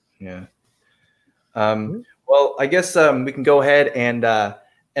 Yeah. Well, I guess we can go ahead and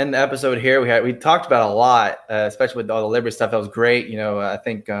end the episode here. We talked about a lot, especially with all the Liberty stuff. That was great. I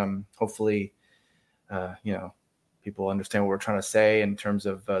think hopefully, people understand what we're trying to say in terms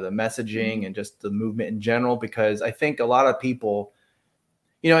of the messaging and just the movement in general, because I think a lot of people,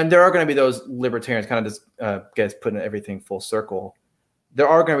 and there are going to be those libertarians, kind of just guys putting everything full circle. There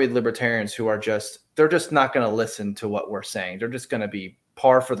are going to be libertarians who are they're just not going to listen to what we're saying. They're just going to be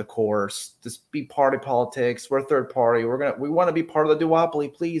par for the course, just be party politics. We're third party. We want to be part of the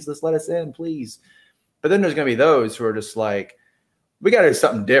duopoly. Please, let's let us in, please. But then there's going to be those who are just like, we got to do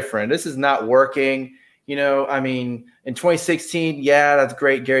something different. This is not working. I mean, in 2016, yeah, that's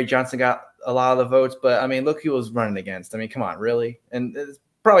great. Gary Johnson got a lot of the votes, but I mean, look who was running against. I mean, come on, really? And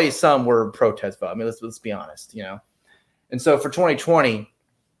probably some were protest vote. I mean, let's be honest, And so for 2020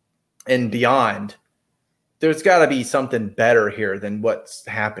 and beyond, there's got to be something better here than what's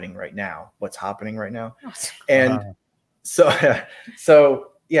happening right now. And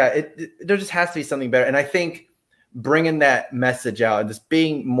so yeah, there just has to be something better. And I think bringing that message out and just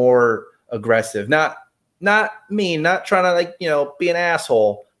being more aggressive, not mean, not trying to be an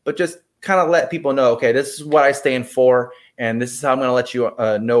asshole, but just kind of let people know, okay, this is what I stand for. And this is how I'm going to let you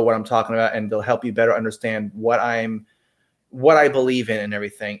know what I'm talking about. And they'll help you better understand what I believe in and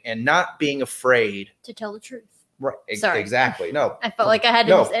everything, and not being afraid to tell the truth. Right. Sorry. Exactly. No. I felt like I had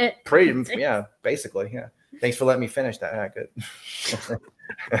to. Yeah. Basically. Yeah. Thanks for letting me finish that. Good.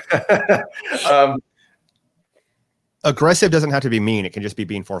 Aggressive doesn't have to be mean. It can just be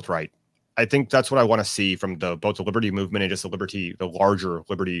being forthright. I think that's what I want to see from both the liberty movement and just the larger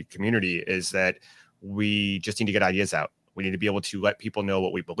liberty community, is that we just need to get ideas out. We need to be able to let people know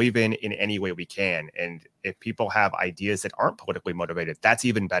what we believe in any way we can. And if people have ideas that aren't politically motivated, that's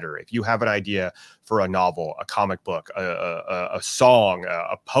even better. If you have an idea for a novel, a comic book, a song,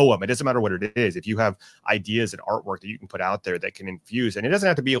 a poem, it doesn't matter what it is. If you have ideas and artwork that you can put out there that can infuse, and it doesn't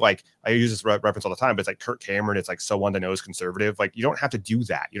have to be like, I use this reference all the time, but it's like Kirk Cameron. It's like so on the nose conservative. Like, you don't have to do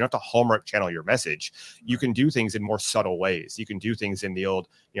that. You don't have to Hallmark channel your message. You can do things in more subtle ways. You can do things in the old,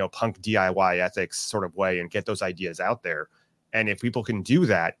 punk DIY ethics sort of way and get those ideas out there. And if people can do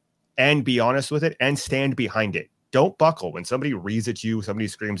that and be honest with it and stand behind it, don't buckle when somebody reads at you, somebody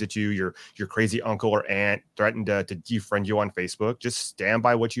screams at you, your crazy uncle or aunt threatened to defriend you on Facebook. Just stand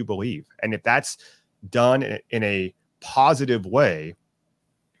by what you believe. And if that's done in a positive way,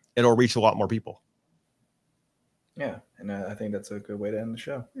 it'll reach a lot more people. Yeah, and I think that's a good way to end the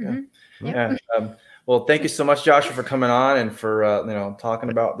show. Mm-hmm. Yeah. Well, thank you so much, Joshua, for coming on and for talking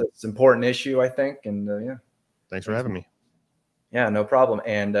about this important issue, I think. And thanks for having me. Yeah, no problem.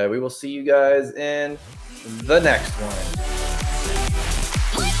 And we will see you guys in the next one.